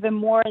building even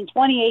more in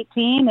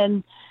 2018,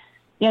 and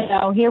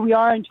here we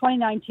are in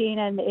 2019,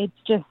 and it's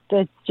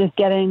just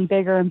getting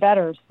bigger and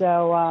better.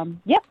 So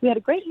we had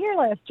a great year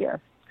last year.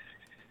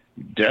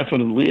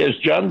 Definitely. As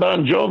John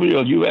Bon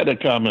Jovial, you had a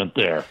comment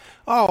there.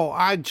 Oh,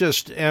 I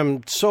just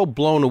am so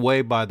blown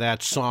away by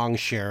that song,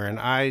 Sharon.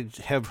 I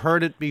have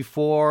heard it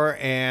before,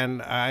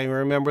 and I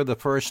remember the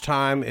first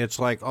time, it's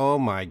like, oh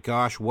my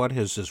gosh, what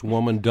has this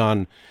woman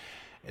done?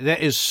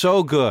 That is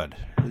so good.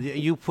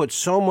 You put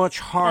so much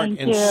heart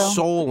and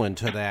soul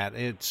into that.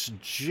 It's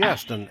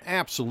just an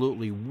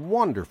absolutely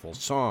wonderful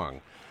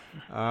song.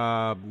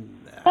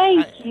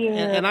 Thank you.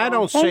 And I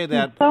don't say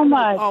that so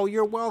much. Oh,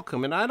 you're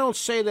welcome. And I don't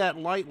say that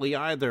lightly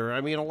either. I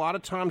mean, a lot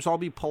of times I'll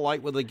be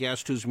polite with a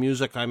guest whose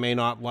music I may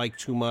not like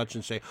too much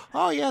and say,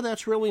 oh yeah,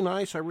 that's really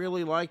nice, I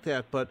really like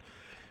that. But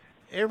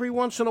every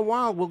once in a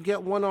while we'll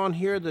get one on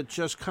here that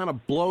just kind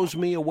of blows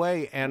me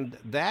away, and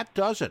that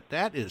does it.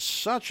 That is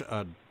such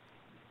a,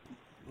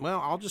 well,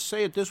 I'll just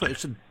say it this way,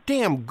 it's a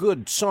damn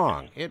good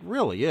song. It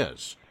really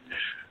is.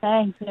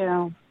 Thank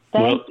you.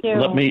 Thank you.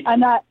 Let me,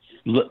 I'm not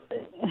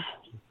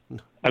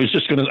I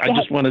just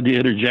wanted to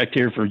interject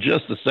here for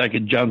just a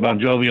second. John Bon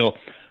Jovial,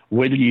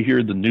 wait till you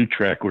hear the new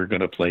track we're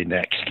going to play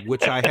next.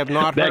 Which I have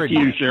not Back heard. to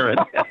you, Sharon.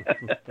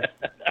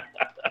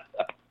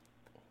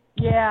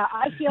 Yeah,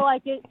 I feel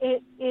like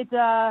it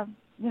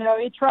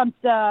trumps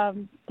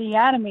the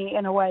enemy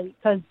in a way,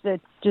 because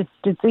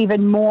it's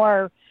even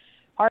more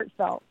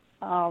heartfelt.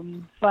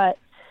 But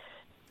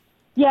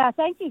yeah,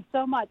 thank you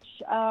so much.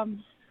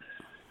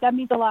 That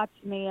means a lot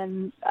to me,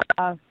 and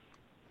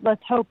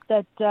let's hope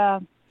that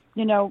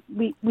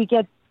we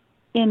get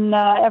in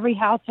every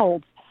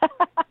household.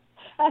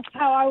 That's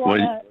how I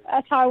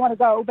want to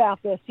go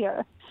about this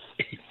here.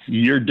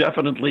 You're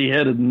definitely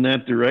headed in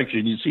that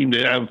direction. You seem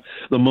to have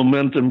the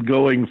momentum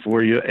going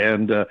for you,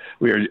 and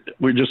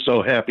we're just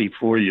so happy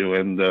for you.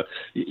 And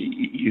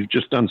you've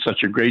just done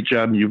such a great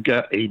job. You've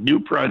got a new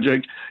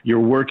project you're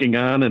working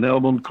on, an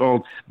album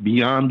called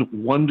Beyond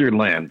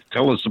Wonderland.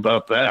 Tell us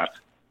about that.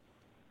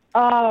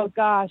 Oh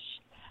gosh,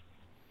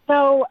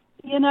 so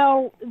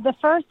the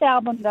first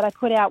album that I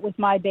put out with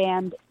my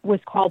band was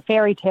called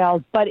Fairy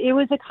Tales, but it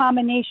was a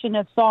combination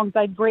of songs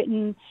I'd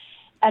written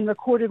and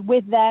recorded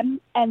with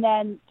them, and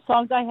then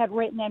songs I had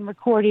written and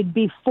recorded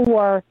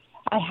before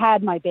I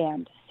had my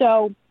band.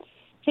 So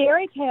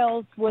Fairy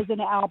Tales was an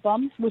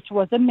album which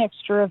was a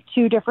mixture of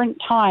two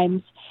different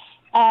times,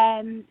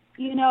 and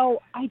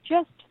I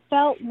just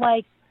felt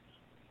like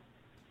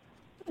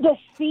the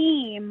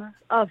theme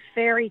of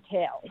Fairy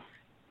Tales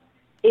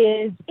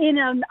is in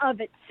and of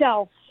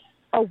itself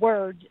a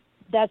word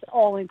that's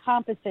all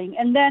encompassing.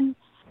 And then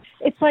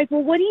it's like,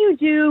 well, what do you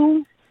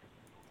do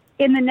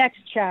in the next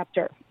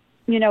chapter?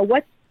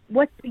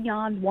 What's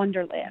beyond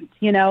Wonderland?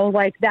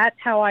 Like that's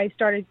how I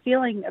started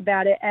feeling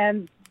about it.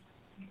 And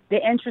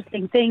the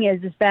interesting thing is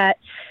that,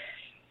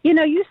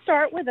 you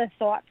start with a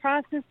thought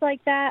process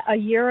like that a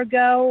year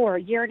ago or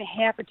a year and a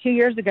half or 2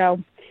 years ago.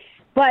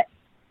 But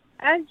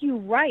as you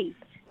write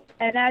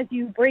and as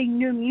you bring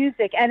new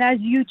music and as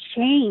you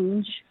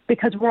change,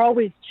 because we're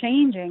always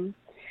changing,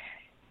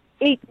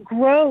 it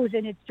grows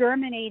and it's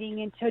germinating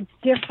into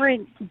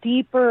different,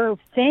 deeper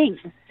things.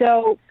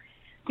 So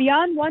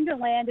Beyond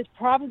Wonderland is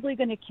probably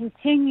going to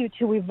continue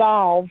to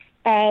evolve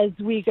as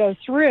we go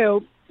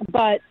through.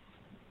 But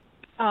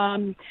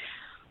I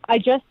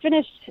just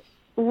finished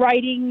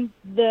writing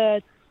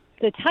the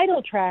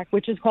title track,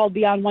 which is called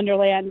Beyond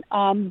Wonderland.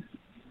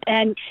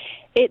 And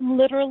it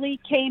literally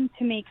came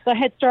to me because I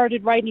had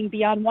started writing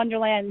Beyond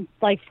Wonderland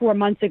like 4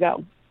 months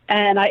ago.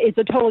 And it's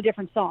a totally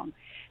different song.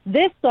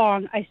 This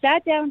song, I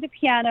sat down at the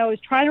piano. I was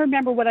trying to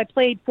remember what I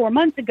played 4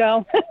 months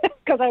ago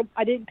because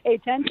I didn't pay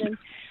attention.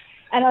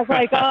 And I was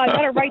like, I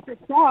got to write this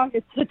song.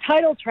 It's the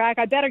title track.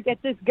 I better get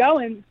this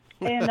going.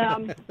 And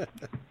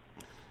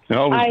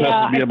always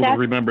best to be able to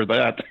remember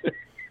that.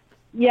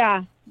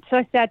 Yeah. So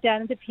I sat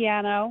down at the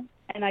piano,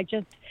 and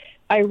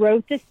I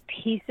wrote this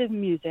piece of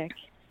music.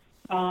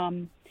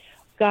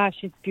 Gosh,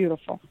 it's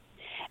beautiful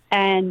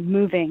and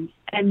moving.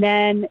 And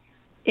then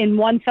in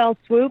one fell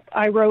swoop,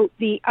 I wrote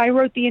the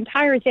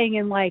entire thing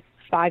in like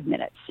 5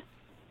 minutes.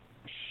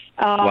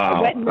 Wow.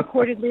 I went and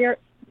recorded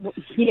lyrics.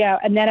 Yeah,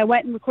 and then I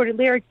went and recorded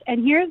lyrics.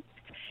 And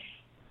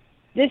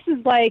this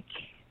is like,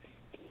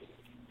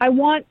 I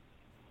want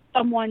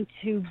someone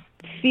to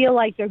feel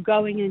like they're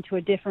going into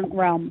a different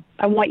realm.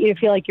 I want you to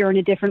feel like you're in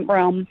a different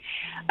realm.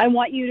 I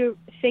want you to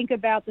think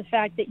about the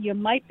fact that you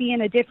might be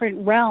in a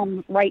different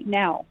realm right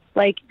now.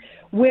 Like,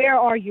 where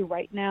are you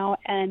right now,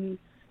 and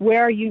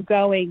where are you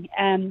going,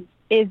 and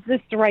is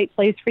this the right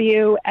place for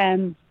you?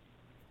 And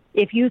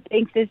if you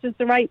think this is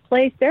the right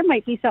place, there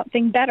might be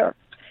something better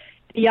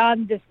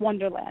beyond this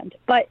wonderland.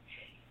 But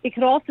it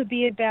could also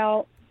be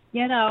about,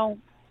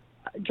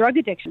 drug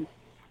addiction,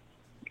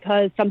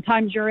 because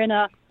sometimes you're in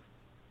a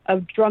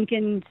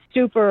drunken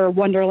stupor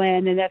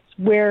wonderland, and that's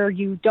where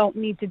you don't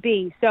need to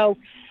be. So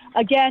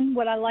again,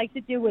 what I like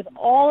to do with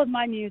all of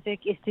my music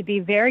is to be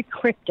very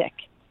cryptic.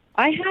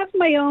 I have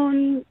my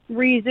own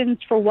reasons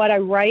for what I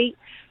write,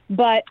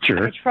 but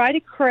Sure. I try to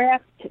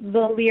craft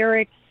the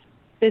lyrics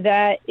so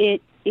that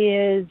it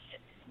is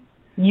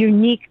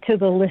unique to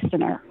the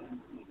listener.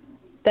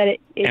 That it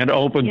And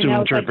open to it's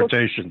like,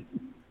 interpretation.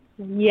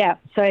 yeah,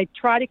 so I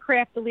try to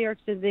craft the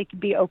lyrics so they can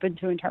be open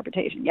to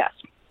interpretation, yes.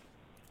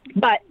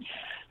 But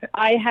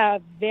I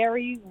have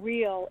very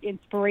real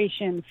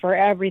inspiration for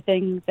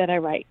everything that I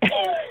write.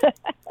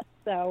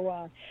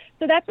 So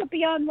that's what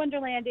Beyond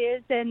Wonderland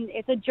is, and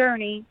it's a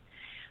journey.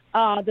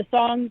 The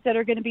songs that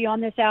are going to be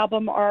on this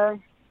album are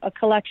a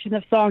collection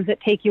of songs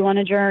that take you on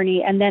a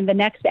journey. And then the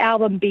next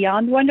album,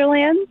 Beyond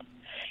Wonderland,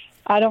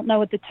 I don't know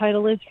what the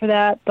title is for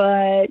that,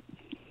 but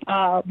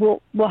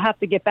we'll have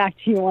to get back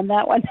to you on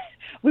that one.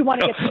 We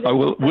want to get to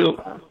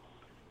this.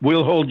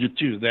 We'll hold you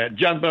to that.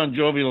 John Bon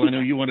Jovial, I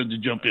know you wanted to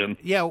jump in.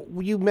 Yeah,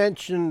 you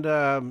mentioned,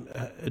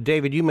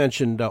 David, you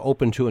mentioned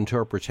open to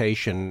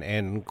interpretation,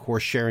 and of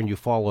course, Sharon, you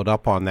followed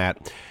up on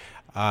that,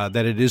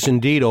 that it is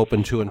indeed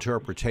open to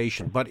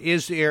interpretation. But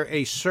is there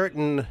a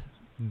certain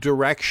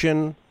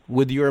direction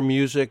with your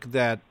music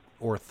that,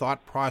 or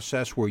thought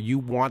process, where you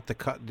want the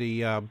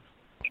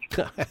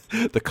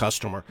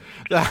customer,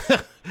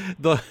 that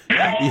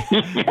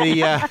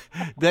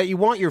you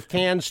want your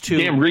fans to...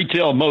 Damn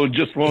retail mode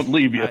just won't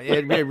leave you.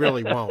 It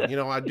really won't.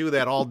 I do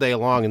that all day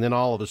long, and then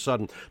all of a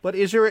sudden. But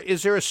is there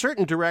a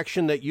certain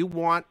direction that you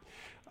want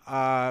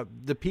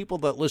the people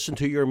that listen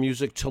to your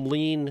music to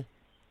lean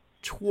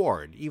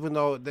toward, even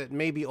though that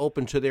may be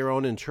open to their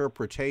own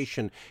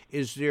interpretation?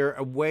 Is there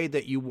a way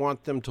that you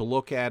want them to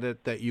look at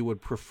it that you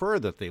would prefer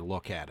that they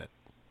look at it?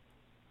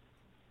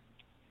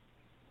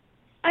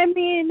 I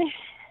mean,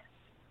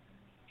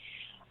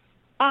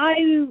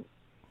 I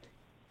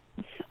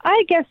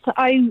guess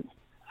I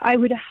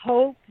would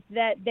hope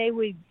that they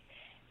would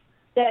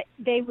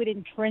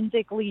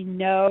intrinsically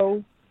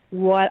know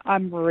what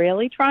I'm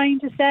really trying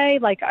to say.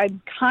 Like,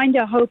 I'm kind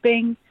of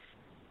hoping.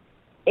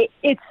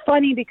 It's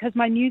funny because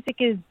my music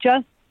is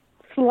just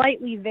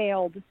slightly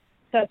veiled,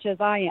 such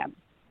as I am.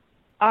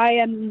 I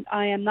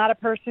am not a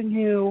person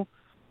who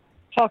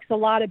talks a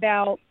lot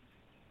about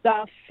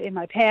stuff in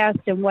my past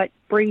and what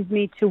brings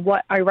me to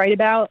what I write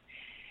about.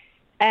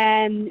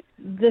 And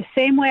the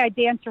same way I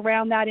dance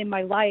around that in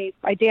my life,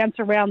 I dance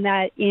around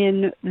that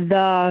in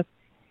the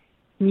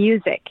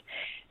music.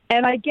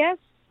 And I guess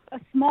a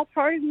small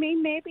part of me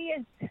maybe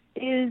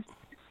is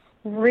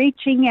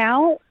reaching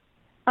out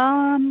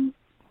to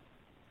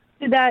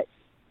that,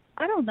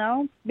 I don't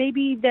know,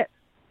 maybe that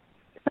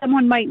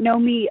someone might know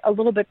me a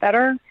little bit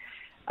better.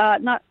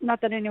 Not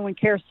that anyone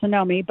cares to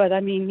know me, but I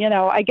mean,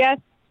 I guess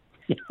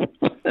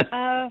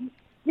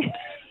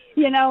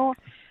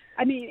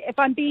if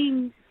I'm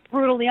being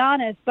brutally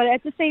honest, but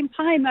at the same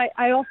time,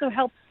 I also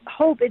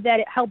hope that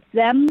it helps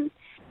them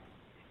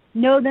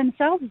know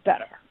themselves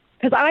better.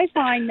 Because I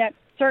find that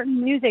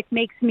certain music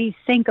makes me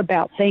think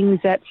about things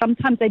that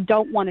sometimes I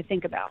don't want to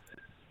think about.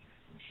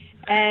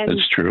 And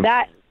that's true.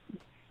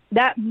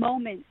 That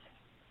moment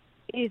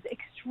is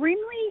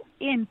extremely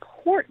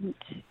important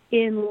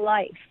in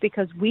life,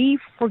 because we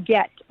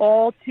forget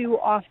all too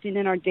often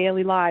in our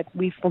daily lives.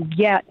 We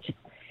forget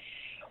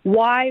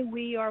why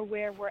we are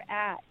where we're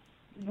at,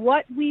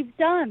 what we've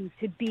done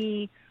to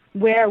be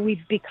where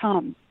we've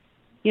become.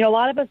 A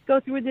lot of us go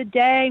through the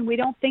day and we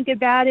don't think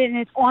about it, and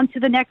it's on to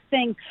the next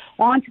thing,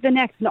 on to the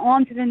next, and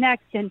on to the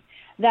next. And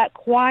that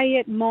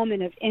quiet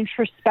moment of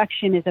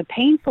introspection is a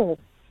painful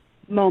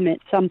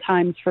moment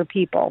sometimes for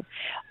people.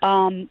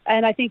 And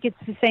I think it's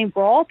the same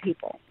for all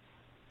people,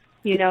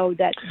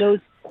 that those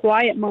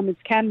quiet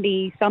moments can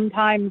be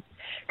sometimes,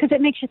 because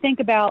it makes you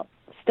think about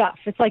stuff.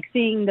 It's like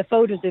seeing the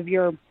photos of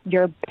your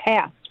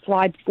past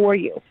fly before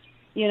you.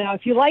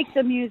 If you like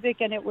the music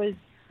and it was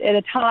at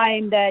a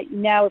time that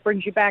now it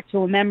brings you back to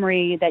a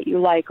memory that you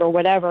like or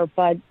whatever,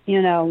 but,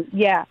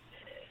 yeah.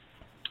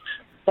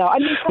 So, I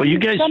mean,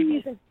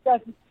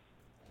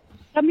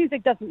 some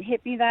music doesn't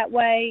hit me that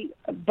way,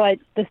 but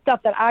the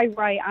stuff that I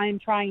write, I'm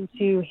trying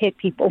to hit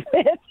people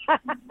with.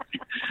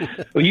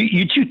 Well,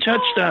 you two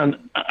touched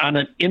on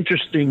an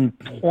interesting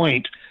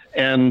point,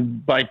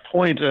 and by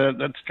point,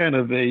 that's kind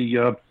of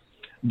a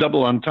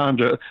double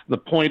entendre. The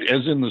point,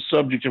 as in the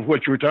subject of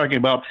what you were talking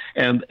about,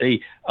 and a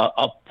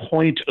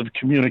point of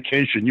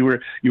communication. You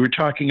were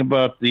talking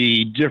about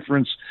the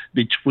difference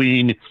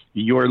between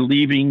your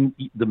leaving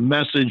the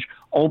message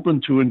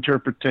open to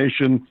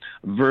interpretation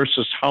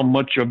versus how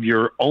much of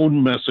your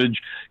own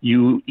message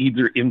you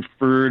either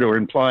inferred or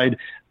implied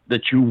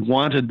that you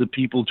wanted the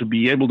people to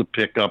be able to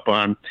pick up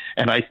on.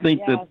 And I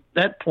think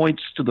that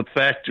points to the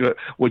fact,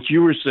 what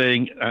you were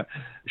saying,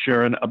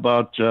 Sharon,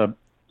 about, a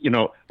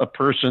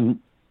person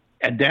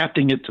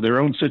adapting it to their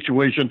own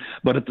situation,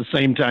 but at the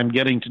same time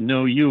getting to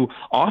know you.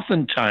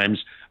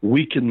 Oftentimes,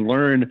 we can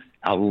learn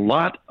a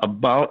lot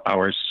about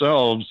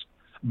ourselves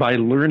by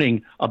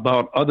learning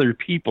about other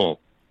people.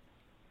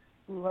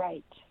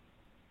 Right.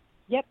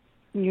 Yep,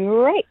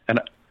 you're right.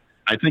 And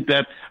I think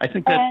that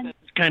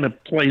kind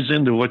of plays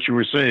into what you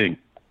were saying.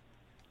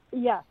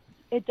 Yes,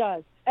 it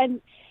does.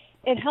 And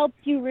it helps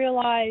you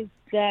realize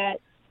that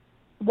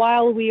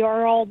while we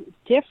are all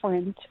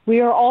different,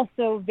 we are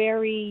also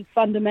very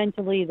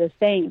fundamentally the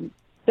same.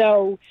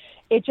 So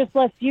it just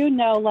lets you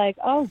know, like,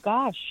 oh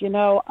gosh,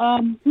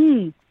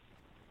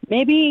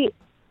 maybe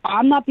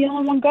I'm not the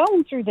only one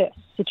going through this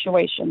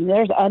situation.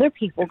 There's other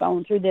people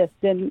going through this.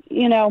 And,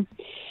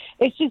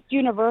 it's just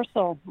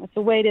universal. It's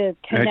a way to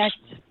connect.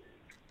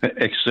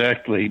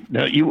 Exactly.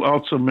 Now, you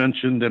also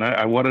mentioned, and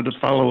I wanted to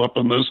follow up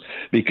on this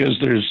because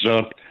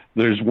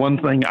there's one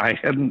thing I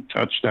hadn't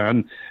touched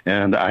on,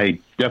 and I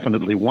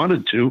definitely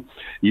wanted to.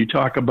 You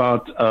talk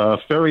about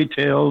fairy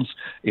tales,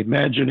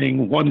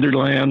 imagining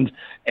Wonderland,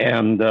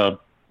 and all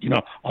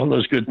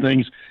those good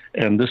things.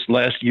 And this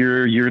last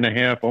year and a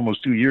half,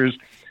 almost 2 years,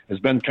 has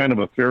been kind of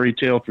a fairy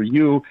tale for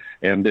you.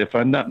 And if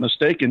I'm not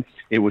mistaken,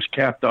 it was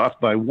capped off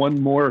by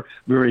one more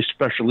very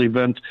special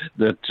event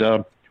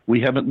that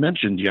we haven't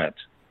mentioned yet.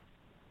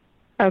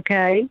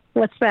 Okay,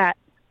 what's that?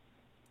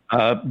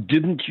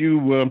 Didn't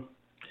you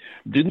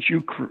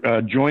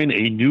join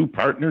a new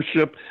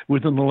partnership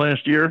within the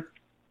last year?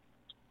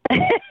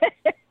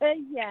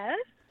 Yes,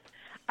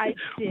 I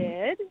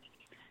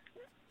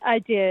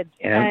did.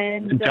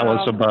 And tell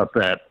us about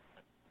that.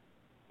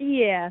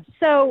 Yeah.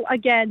 So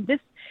again, this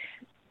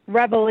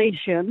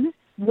revelation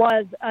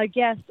was, I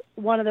guess,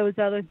 one of those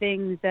other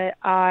things that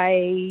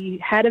I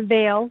had a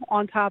veil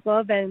on top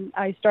of, and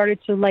I started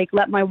to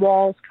let my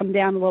walls come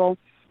down a little.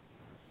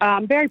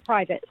 Very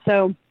private,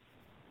 so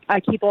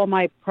I keep all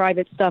my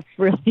private stuff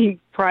really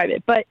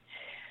private. But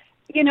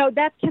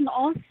that can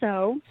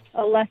also,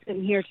 a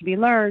lesson here to be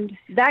learned,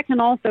 that can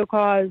also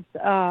cause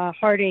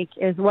heartache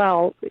as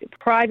well.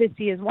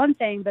 Privacy is one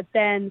thing, but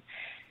then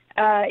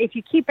if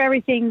you keep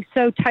everything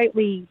so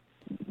tightly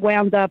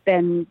wound up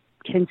and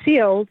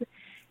concealed,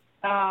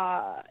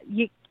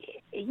 you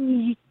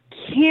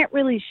can't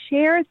really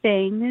share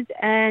things.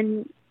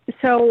 And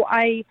so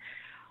I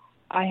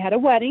had a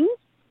wedding.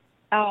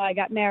 I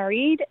got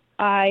married.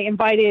 I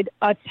invited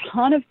a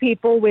ton of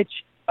people,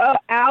 which,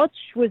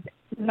 was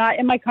not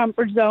in my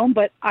comfort zone,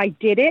 but I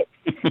did it.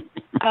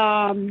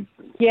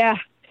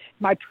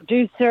 My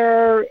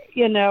producer,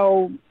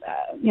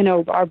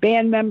 our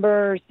band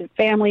members, all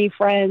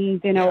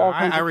kinds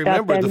I of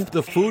remember stuff.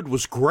 the food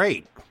was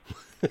great.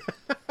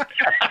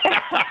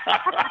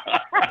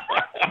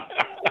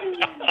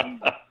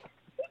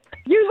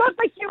 You look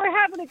like you were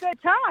having a good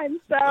time,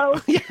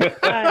 so.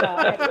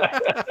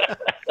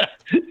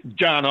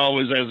 John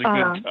always has a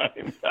good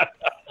time.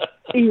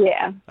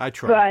 Yeah. I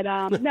try.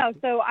 But, no,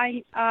 so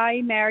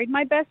I married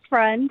my best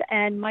friend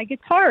and my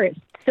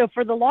guitarist. So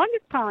for the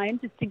longest time,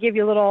 just to give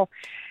you a little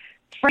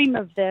frame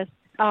of this,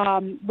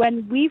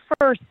 when we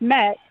first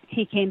met,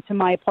 he came to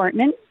my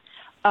apartment.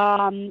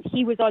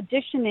 He was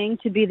auditioning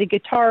to be the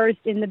guitarist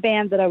in the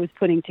band that I was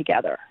putting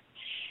together.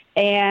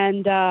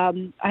 And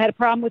I had a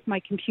problem with my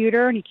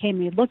computer, and he came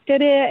and he looked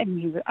at it,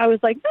 and I was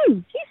like,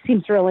 he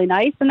seems really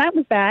nice, and that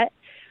was that.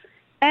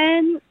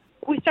 And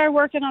we started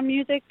working on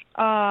music.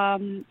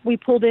 We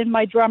pulled in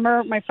my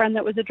drummer, my friend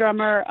that was a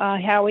drummer,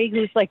 Howie,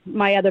 who's like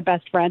my other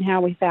best friend,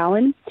 Howie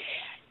Fallon.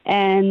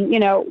 And,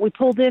 we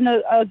pulled in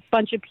a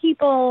bunch of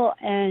people,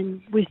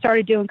 and we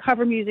started doing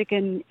cover music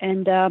and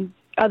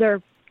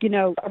other,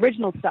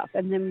 original stuff.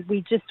 And then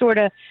we just sort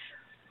of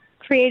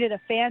created a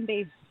fan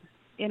base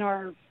in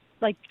our,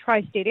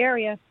 tri-state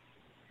area.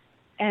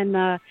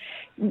 And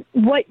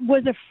what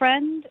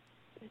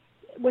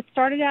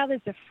started out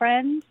as a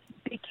friend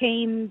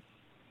became,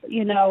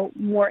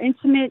 more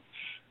intimate.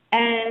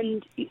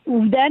 And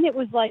then it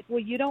was like, well,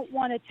 you don't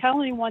want to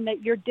tell anyone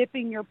that you're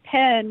dipping your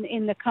pen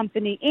in the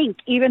company ink,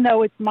 even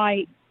though it's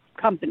my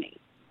company.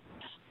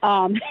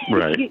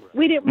 Right.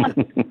 we didn't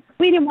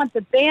want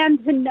the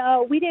band to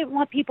know. We didn't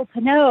want people to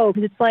know,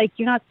 because it's like,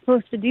 you're not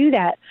supposed to do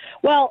that.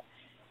 Well,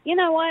 you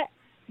know what?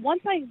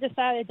 Once I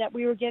decided that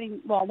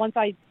once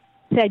I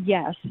said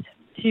yes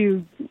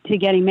to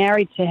getting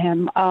married to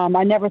him,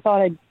 I never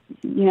thought I'd,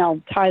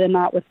 tie the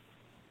knot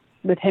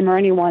with him or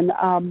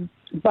anyone.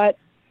 But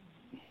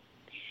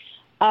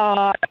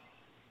that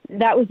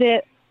was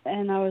it.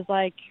 And I was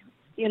like,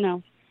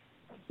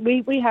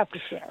 we have to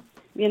share,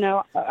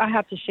 I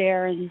have to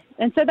share. And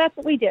so that's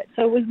what we did.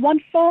 So it was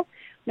wonderful.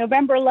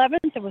 November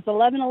 11th, it was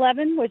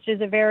 11/11, which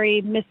is a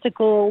very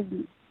mystical,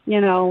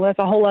 that's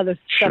a whole other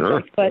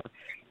subject. But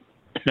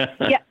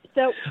yeah,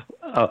 so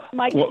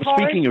my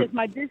guitarist is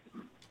my business.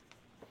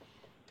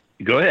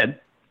 Go ahead.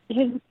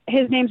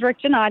 His name's Rick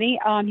Gennady.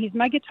 He's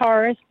my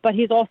guitarist, but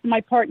he's also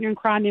my partner in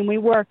crime, and we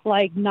work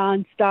like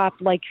nonstop,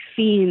 like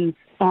fiends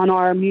on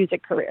our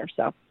music career.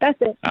 So that's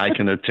it. I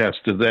can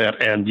attest to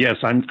that. And yes,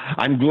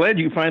 I'm glad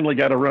you finally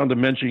got around to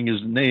mentioning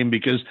his name,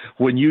 because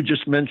when you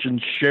just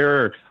mentioned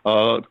Cher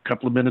a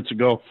couple of minutes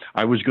ago,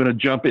 I was going to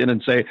jump in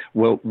and say,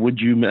 well, would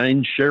you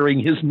mind sharing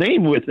his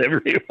name with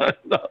everyone?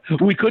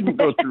 We couldn't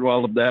go through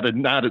all of that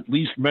and not at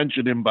least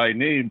mention him by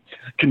name.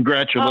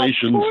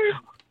 Congratulations.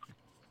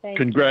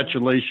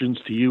 Congratulations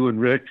to you and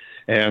Rick,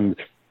 and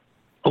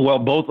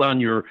both on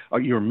your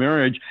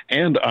marriage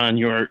and on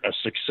your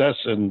success,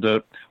 and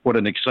what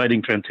an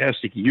exciting,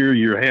 fantastic year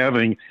you're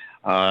having.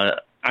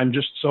 I'm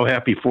just so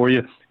happy for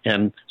you,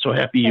 and so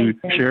happy you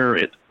share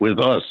it with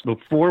us.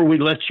 Before we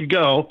let you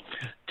go,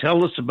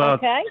 tell us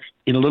about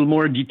in a little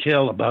more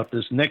detail about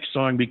this next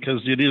song,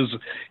 because it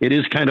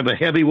is kind of a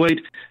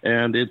heavyweight,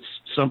 and it's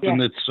something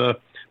that's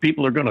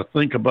people are going to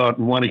think about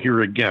and want to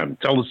hear again.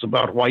 Tell us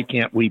about Why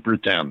Can't We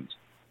Pretend?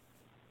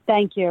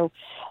 Thank you.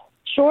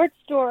 Short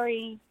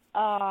story.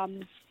 I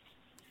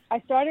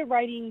started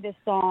writing this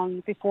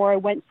song before I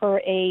went for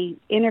a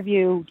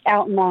interview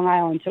out in Long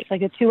Island. So it's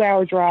like a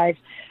 2-hour drive.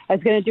 I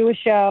was going to do a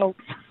show,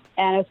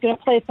 and I was going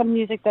to play some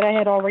music that I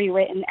had already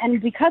written. And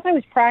because I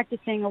was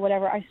practicing or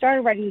whatever, I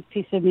started writing this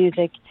piece of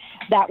music.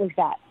 That was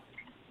that.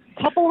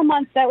 A couple of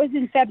months, that was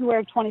in February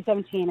of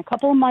 2017. A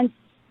couple of months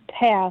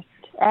passed,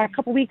 a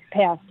couple weeks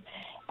passed,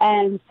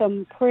 and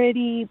some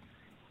pretty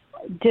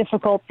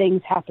difficult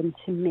things happened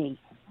to me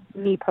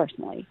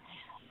personally.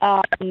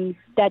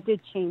 That did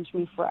change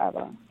me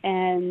forever.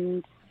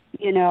 And,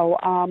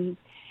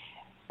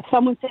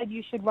 someone said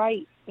you should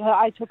write.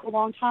 I took a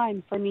long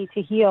time for me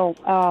to heal.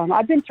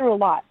 I've been through a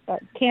lot,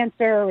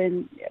 cancer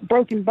and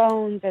broken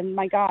bones, and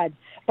my God.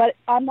 But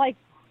I'm like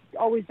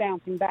always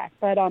bouncing back.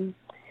 But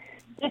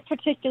this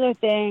particular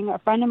thing, a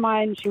friend of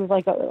mine, she was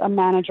like a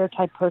manager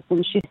type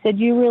person. She said,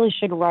 you really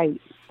should write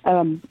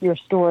your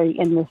story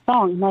in this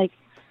song. I'm like,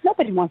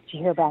 nobody wants to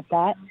hear about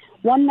that.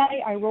 One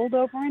night I rolled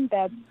over in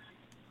bed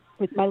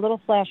with my little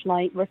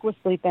flashlight. Rick was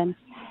sleeping.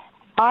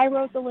 I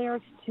wrote the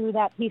lyrics to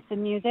that piece of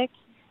music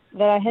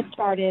that I had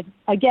started,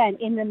 again,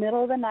 in the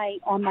middle of the night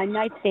on my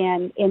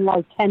nightstand in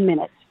like 10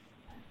 minutes.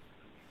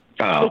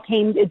 Oh.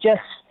 It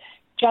just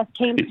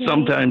came to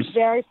sometimes, me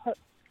very,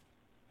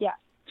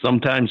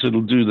 Sometimes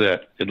it'll do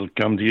that. It'll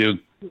come to you.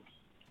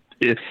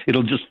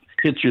 It'll just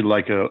hit you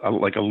like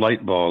a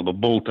light bulb, a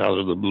bolt out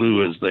of the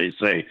blue, as they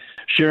say.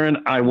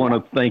 Sharon, I want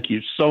to thank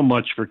you so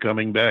much for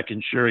coming back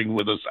and sharing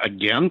with us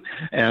again,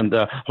 and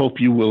hope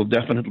you will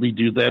definitely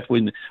do that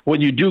when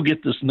you do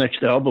get this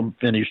next album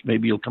finished.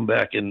 Maybe you'll come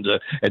back and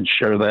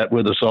share that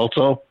with us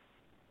also.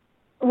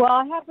 Well,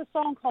 I have a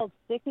song called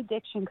Sick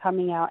Addiction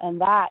coming out,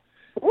 and that,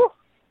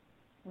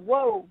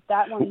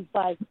 that one's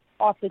like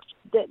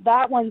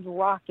that one's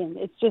rocking.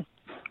 It's just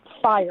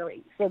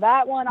fiery. So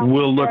that one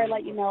I'll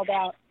let you know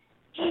about.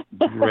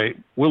 Great.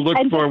 We'll look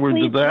forward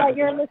to that. Let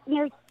your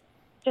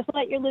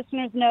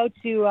listeners know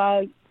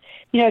to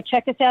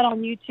check us out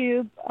on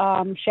YouTube.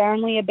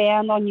 Sharon Lia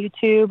Band on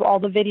YouTube. All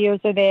the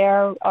videos are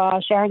there.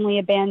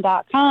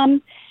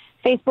 SharonLiaBand.com.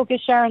 Facebook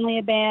is Sharon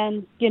Lia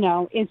Band.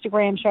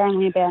 Instagram Sharon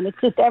Lia Band. It's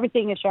just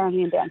everything is Sharon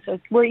Lia Band. So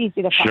we're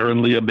easy to find.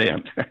 Sharon Lia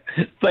Band.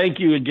 Thank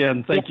you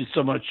again. Thank you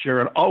so much,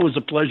 Sharon. Always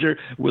a pleasure.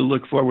 We'll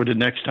look forward to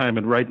next time.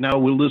 And right now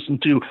we'll listen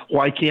to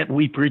Why Can't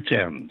We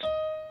Pretend?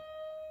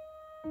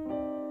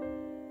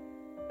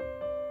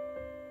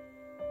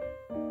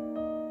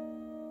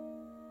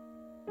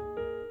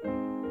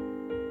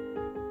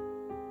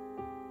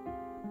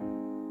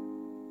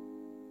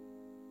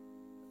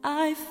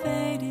 I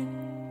faded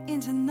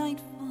into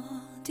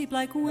nightfall, deep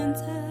like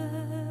winter,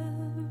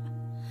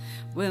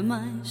 where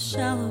my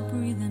shallow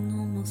breathing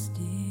almost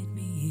did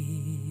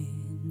me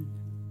in.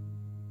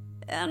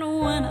 And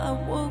when I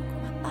woke,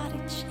 my body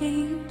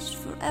changed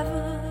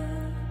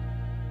forever.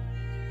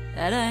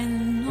 Had I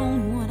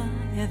known what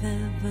I have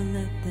ever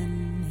let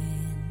them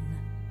in.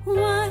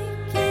 Why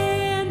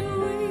can't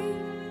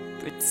we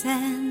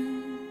pretend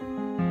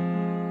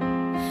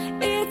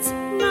it's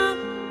not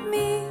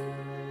me,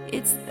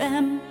 it's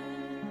them?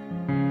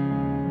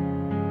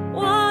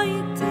 Why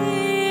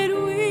did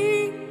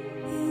we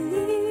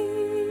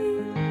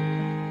believe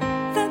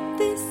that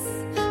this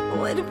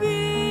would be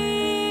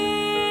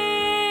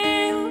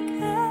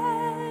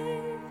okay?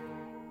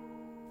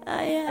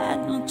 I had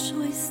no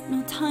choice,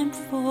 no time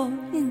for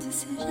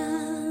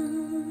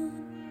indecision.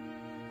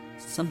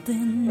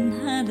 Something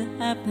had to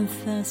happen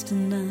fast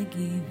and I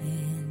gave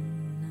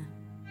in.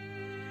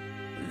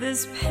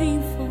 This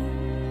painful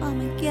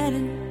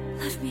Armageddon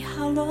left me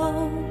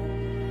hollow,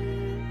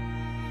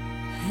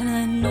 and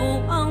I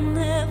know I'll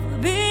never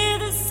be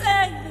the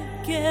same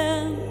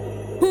again.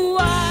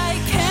 Why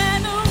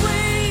can't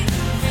we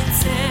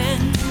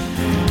pretend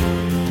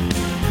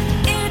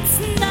it's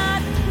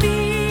not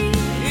me,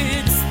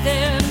 it's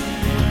them?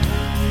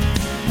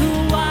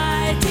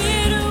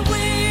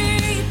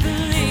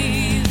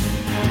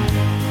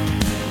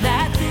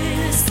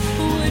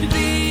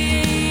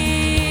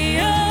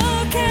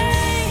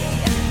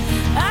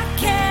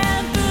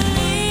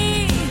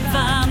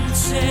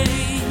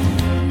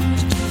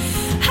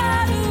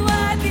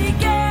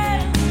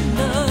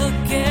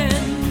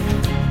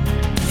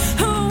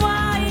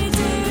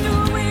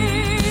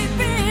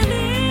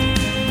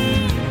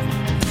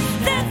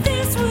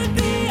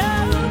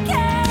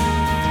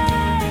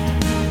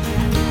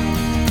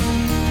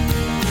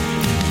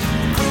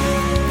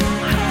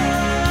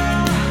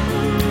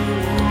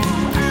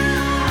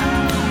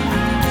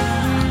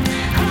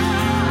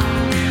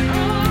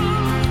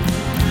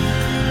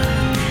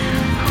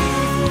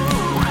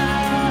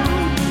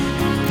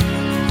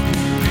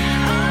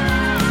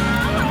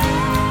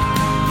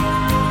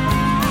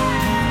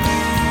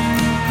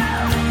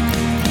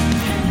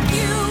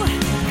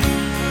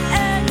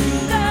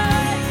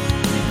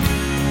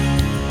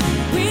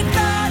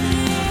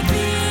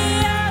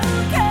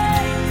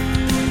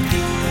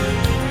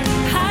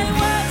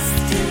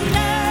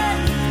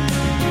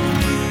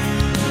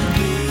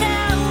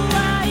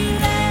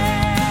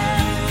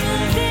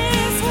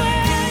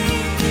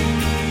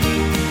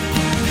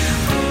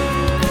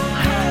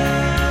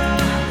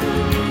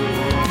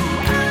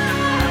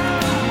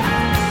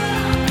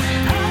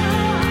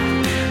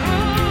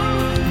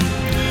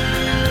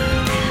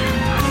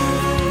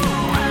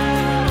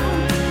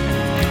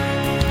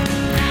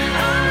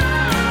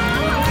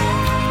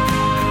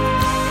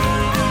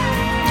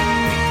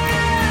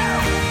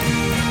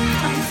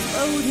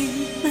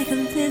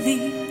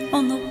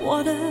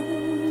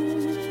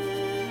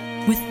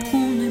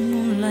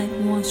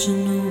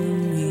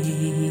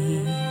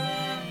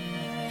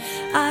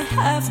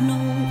 have no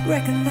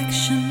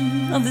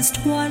recollection of this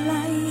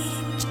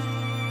twilight,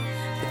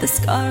 but the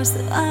scars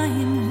that I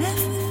am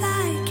left with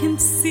I can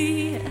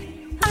see.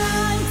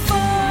 I'm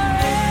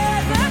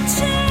forever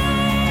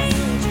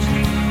changed.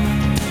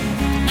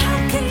 How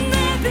can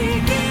I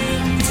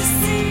begin to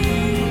see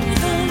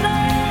the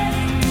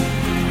light?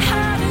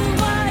 How do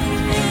I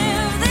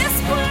live this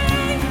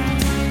way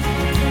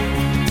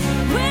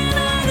when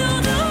I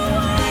don't know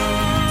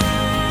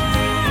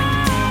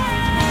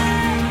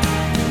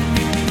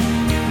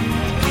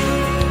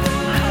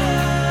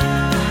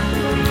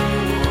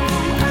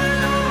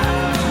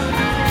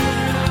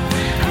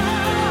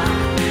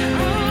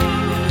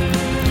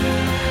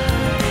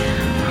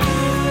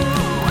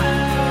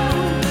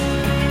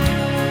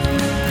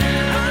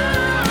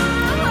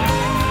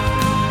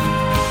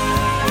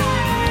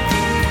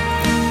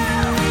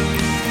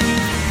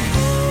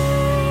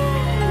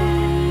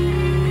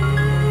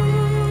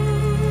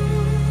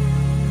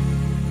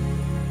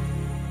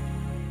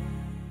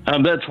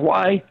And that's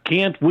Why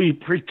Can't We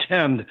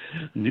Pretend?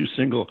 New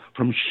single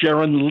from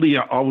Sharon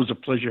Lia. Always a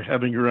pleasure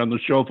having her on the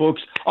show,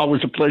 folks.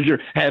 Always a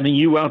pleasure having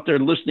you out there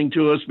listening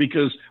to us,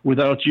 because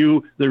without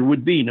you, there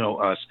would be no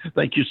us.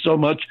 Thank you so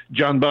much.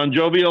 John Bon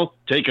Jovial,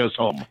 take us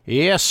home.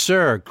 Yes,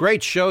 sir.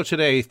 Great show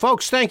today.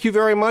 Folks, thank you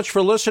very much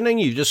for listening.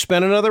 You just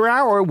spent another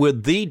hour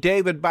with the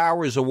David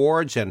Bowers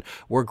Awards, and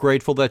we're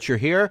grateful that you're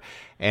here.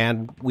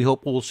 And we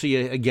hope we'll see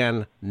you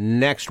again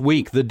next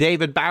week. The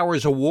David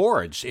Bowers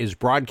Awards is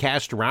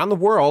broadcast around the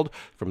world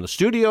from the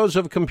studios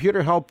of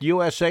Computer Help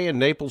USA in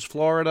Naples,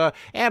 Florida,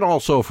 and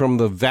also from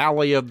the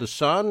Valley of the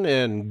Sun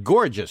in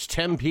gorgeous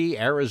Tempe,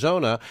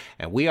 Arizona.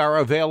 And we are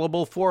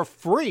available for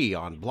free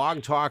on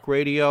Blog Talk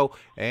Radio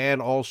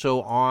and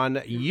also on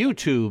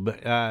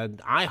YouTube,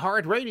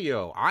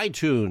 iHeartRadio,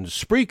 iTunes,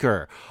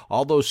 Spreaker,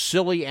 all those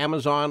silly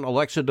Amazon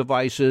Alexa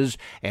devices,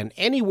 and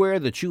anywhere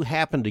that you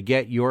happen to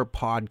get your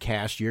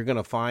podcast, you're going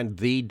to find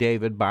the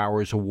David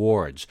Bowers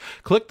Awards.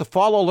 Click the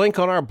follow link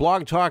on our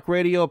Blog Talk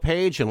Radio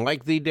page and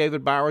like the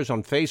David Bowers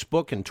on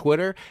Facebook and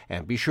Twitter,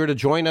 and be sure to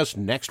join us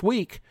next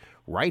week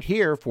right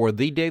here for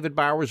the David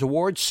Bowers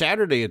Awards,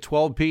 Saturday at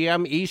 12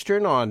 p.m.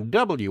 Eastern on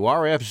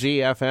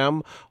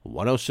WRFZ-FM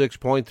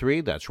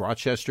 106.3, that's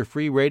Rochester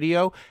Free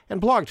Radio,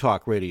 and Blog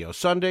Talk Radio,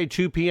 Sunday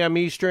 2 p.m.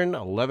 Eastern,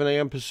 11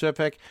 a.m.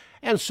 Pacific,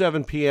 and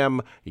 7 p.m.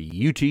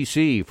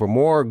 UTC for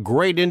more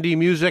great indie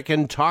music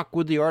and talk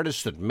with the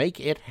artists that make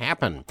it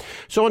happen.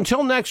 So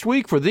until next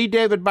week, for the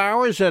David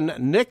Bowers and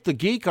Nick the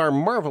Geek, our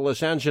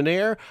marvelous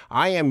engineer,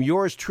 I am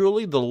yours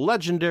truly, the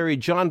legendary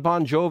John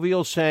Bon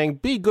Jovial, saying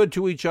be good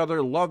to each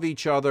other, love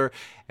each other,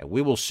 and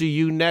we will see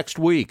you next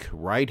week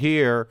right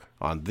here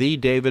on the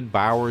David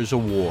Bowers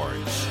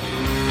Awards.